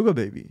having a sugar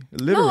baby.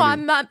 Literally. No,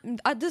 I'm not.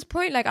 At this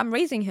point, like, I'm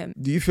raising him.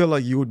 Do you feel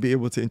like you would be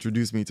able to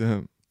introduce me to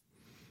him?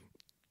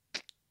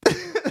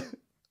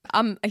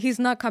 He's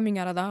not coming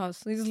out of the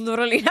house. He's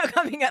literally not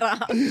coming out of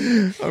the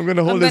house. I'm going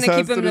to hold his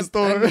hands to the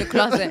store. In the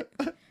closet.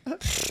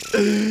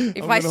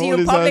 If I see you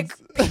in public,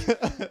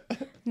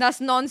 that's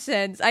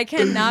nonsense. I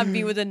cannot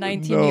be with a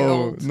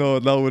 19-year-old. No,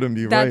 that wouldn't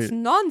be right. That's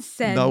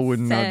nonsense. That would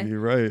not be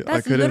right.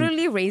 That's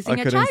literally raising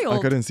a child. I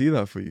couldn't see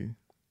that for you.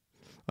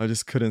 I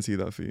just couldn't see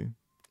that for you.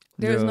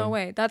 There's no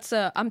way.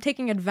 I'm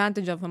taking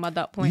advantage of him at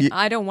that point.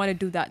 I don't want to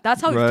do that.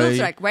 That's how it feels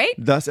like, right?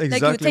 That's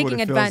exactly like you're taking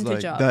what it advantage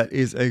feels like. of. That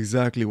is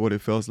exactly what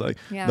it feels like.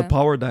 Yeah. The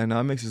power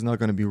dynamics is not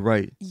going to be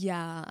right.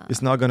 Yeah.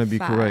 It's not going to be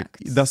correct.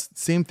 That's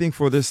same thing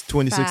for this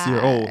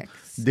 26-year-old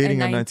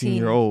dating a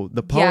 19-year-old.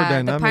 The power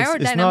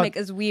dynamic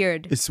is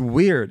weird. It's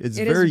weird. It's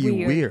very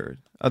weird.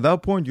 At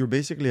that point, you're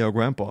basically a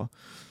grandpa.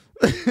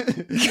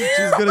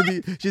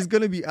 she's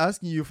gonna be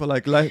asking you for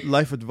like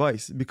life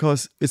advice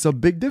because it's a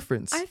big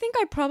difference. I think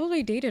I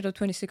probably dated a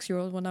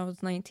 26-year-old when I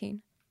was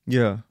 19.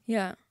 Yeah.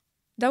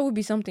 That would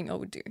be something I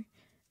would do.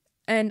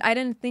 And I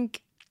didn't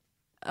think,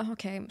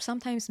 okay,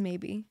 sometimes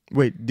maybe.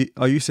 Wait,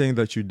 are you saying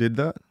that you did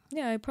that?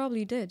 Yeah, I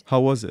probably did. How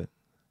was it?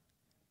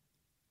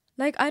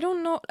 Like, I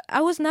don't know.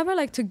 I was never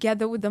like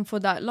together with them for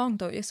that long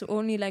though. It's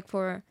only like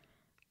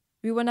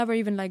we were never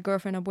even like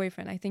girlfriend or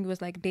boyfriend. I think it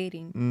was like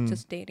dating,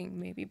 just dating,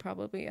 maybe,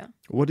 probably, yeah.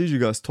 What did you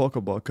guys talk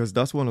about? Because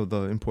that's one of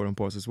the important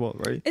parts as well,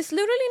 right? It's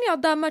literally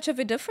not that much of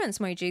a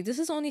difference, my G. This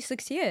is only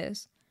 6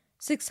 years.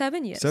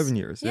 7 years. 7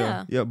 years,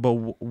 yeah. Yeah, but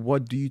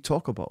what do you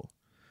talk about?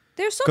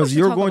 There's so much to talk about. Because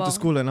you're going to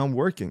school and I'm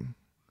working.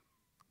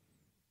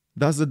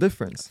 That's the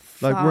difference.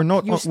 Like, we're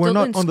not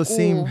on the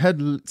same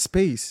head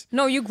space.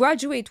 No, you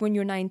graduate when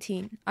you're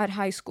 19 at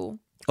high school.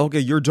 Okay,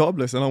 you're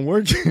jobless and I'm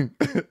working.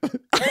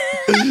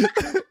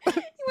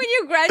 When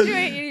you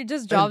graduate, you're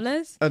just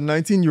jobless. At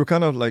 19, you're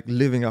kind of like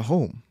living at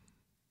home.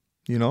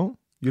 You know?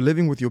 You're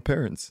living with your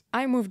parents.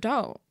 I moved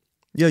out.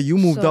 Yeah, you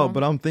moved out,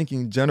 but I'm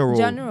thinking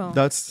general.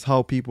 That's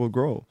how people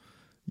grow.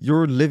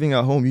 You're living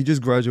at home. You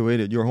just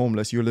graduated. You're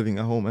homeless. You're living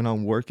at home and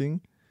I'm working.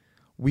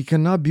 We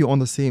cannot be on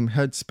the same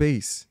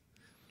headspace.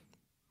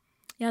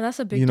 Yeah, that's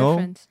a big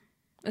difference.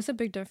 It's a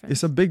big difference.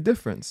 It's a big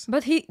difference.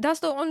 But that's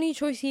the only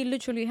choice he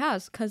literally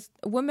has because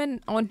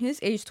women on his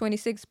age,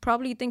 26,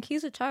 probably think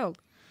he's a child.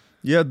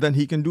 Yeah, then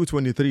he can do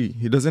 23.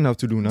 He doesn't have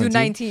to do 19. Do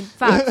 19.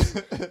 Facts.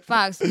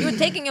 Facts. You're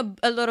taking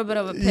a little bit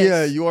of a piss.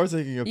 Yeah, you are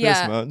taking a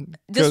piss, man.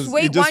 Just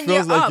wait it just 1 year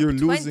feels like up. you're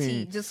 20.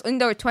 losing. Just in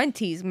their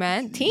 20s,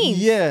 man. Teens.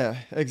 Yeah,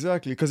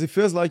 exactly. Because it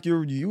feels like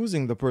you're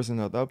using the person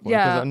at that point.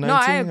 Yeah. At 19, no,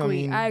 I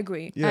agree. I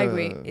agree. Yeah, I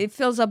agree. It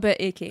feels a bit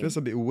icky. It feels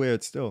a bit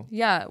weird still.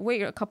 Yeah.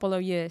 Wait a couple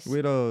of years.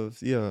 Wait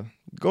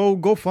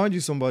Go find you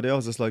somebody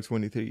else that's like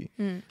 23.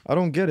 I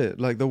don't get it.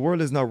 Like the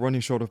world is not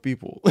running short of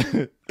people.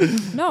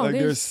 No, like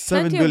there's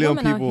 7 plenty of billion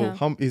women out people. here.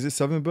 How is it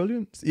 7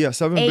 billion? Yeah,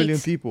 7 8. billion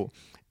people.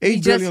 We 8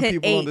 just billion hit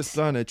people on 8. this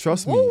planet.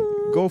 Trust me.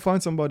 Go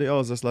find somebody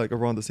else that's like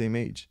around the same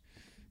age.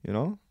 You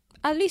know?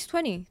 At least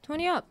 20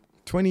 up.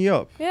 20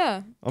 up.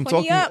 Yeah. I'm 20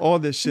 talking up. all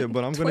this shit,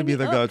 but I'm gonna be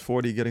the 20 guy up. at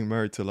 40 getting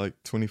married to like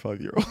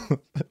 25-year-old.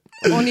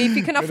 Only if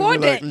you can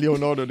afford like it.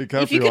 Leonardo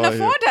DiCaprio. If you can out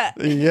here. afford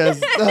it. Yes,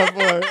 that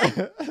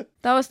boy.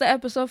 That was the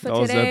episode for That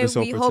was the today. episode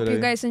We for hope today. you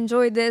guys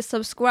enjoyed this.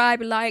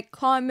 Subscribe, like,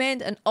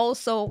 comment, and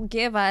also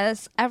give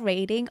us a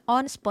rating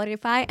on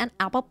Spotify and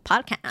Apple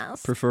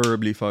Podcasts.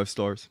 Preferably 5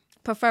 stars.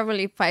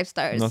 Preferably 5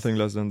 stars. Nothing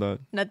less than that.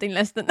 Nothing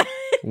less than that.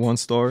 1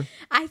 star.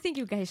 I think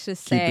you guys should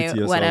Keep say it to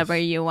yourself. whatever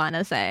you want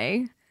to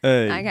say.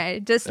 Hey.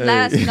 Okay, just Hey.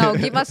 let us know.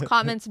 Give us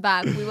comments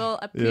back. We will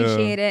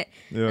appreciate it.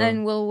 Yeah.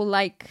 And we'll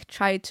like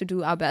try to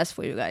do our best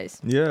for you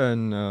guys. Yeah,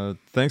 and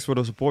thanks for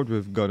the support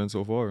we've gotten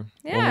so far.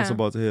 Yeah. Almost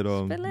about to hit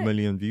a been lit.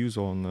 million views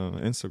on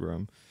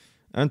Instagram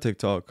and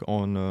TikTok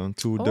on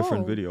 2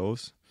 different Oh.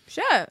 videos.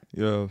 Sure.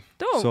 Yeah.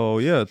 Dope. So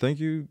yeah,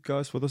 thank you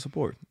guys for the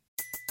support.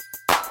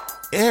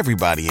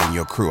 Everybody in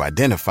your crew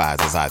identifies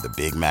as either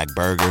Big Mac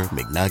Burger,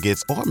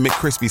 McNuggets, or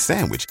McCrispy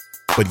Sandwich.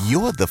 But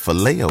you're the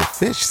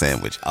Filet-O-Fish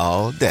Sandwich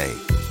all day.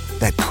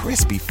 That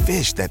crispy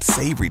fish, that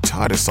savory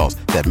tartar sauce,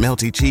 that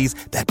melty cheese,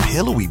 that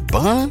pillowy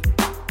bun.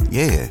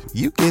 Yeah,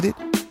 you get it.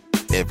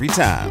 Every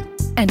time.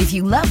 And if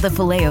you love the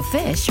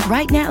Filet-O-Fish,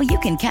 right now you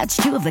can catch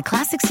 2 of the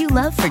classics you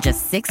love for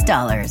just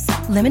 $6.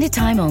 Limited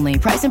time only.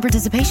 Price and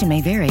participation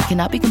may vary.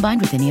 Cannot be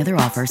combined with any other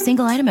offer.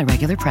 Single item at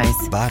regular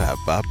price.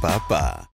 Ba-da-ba-ba-ba.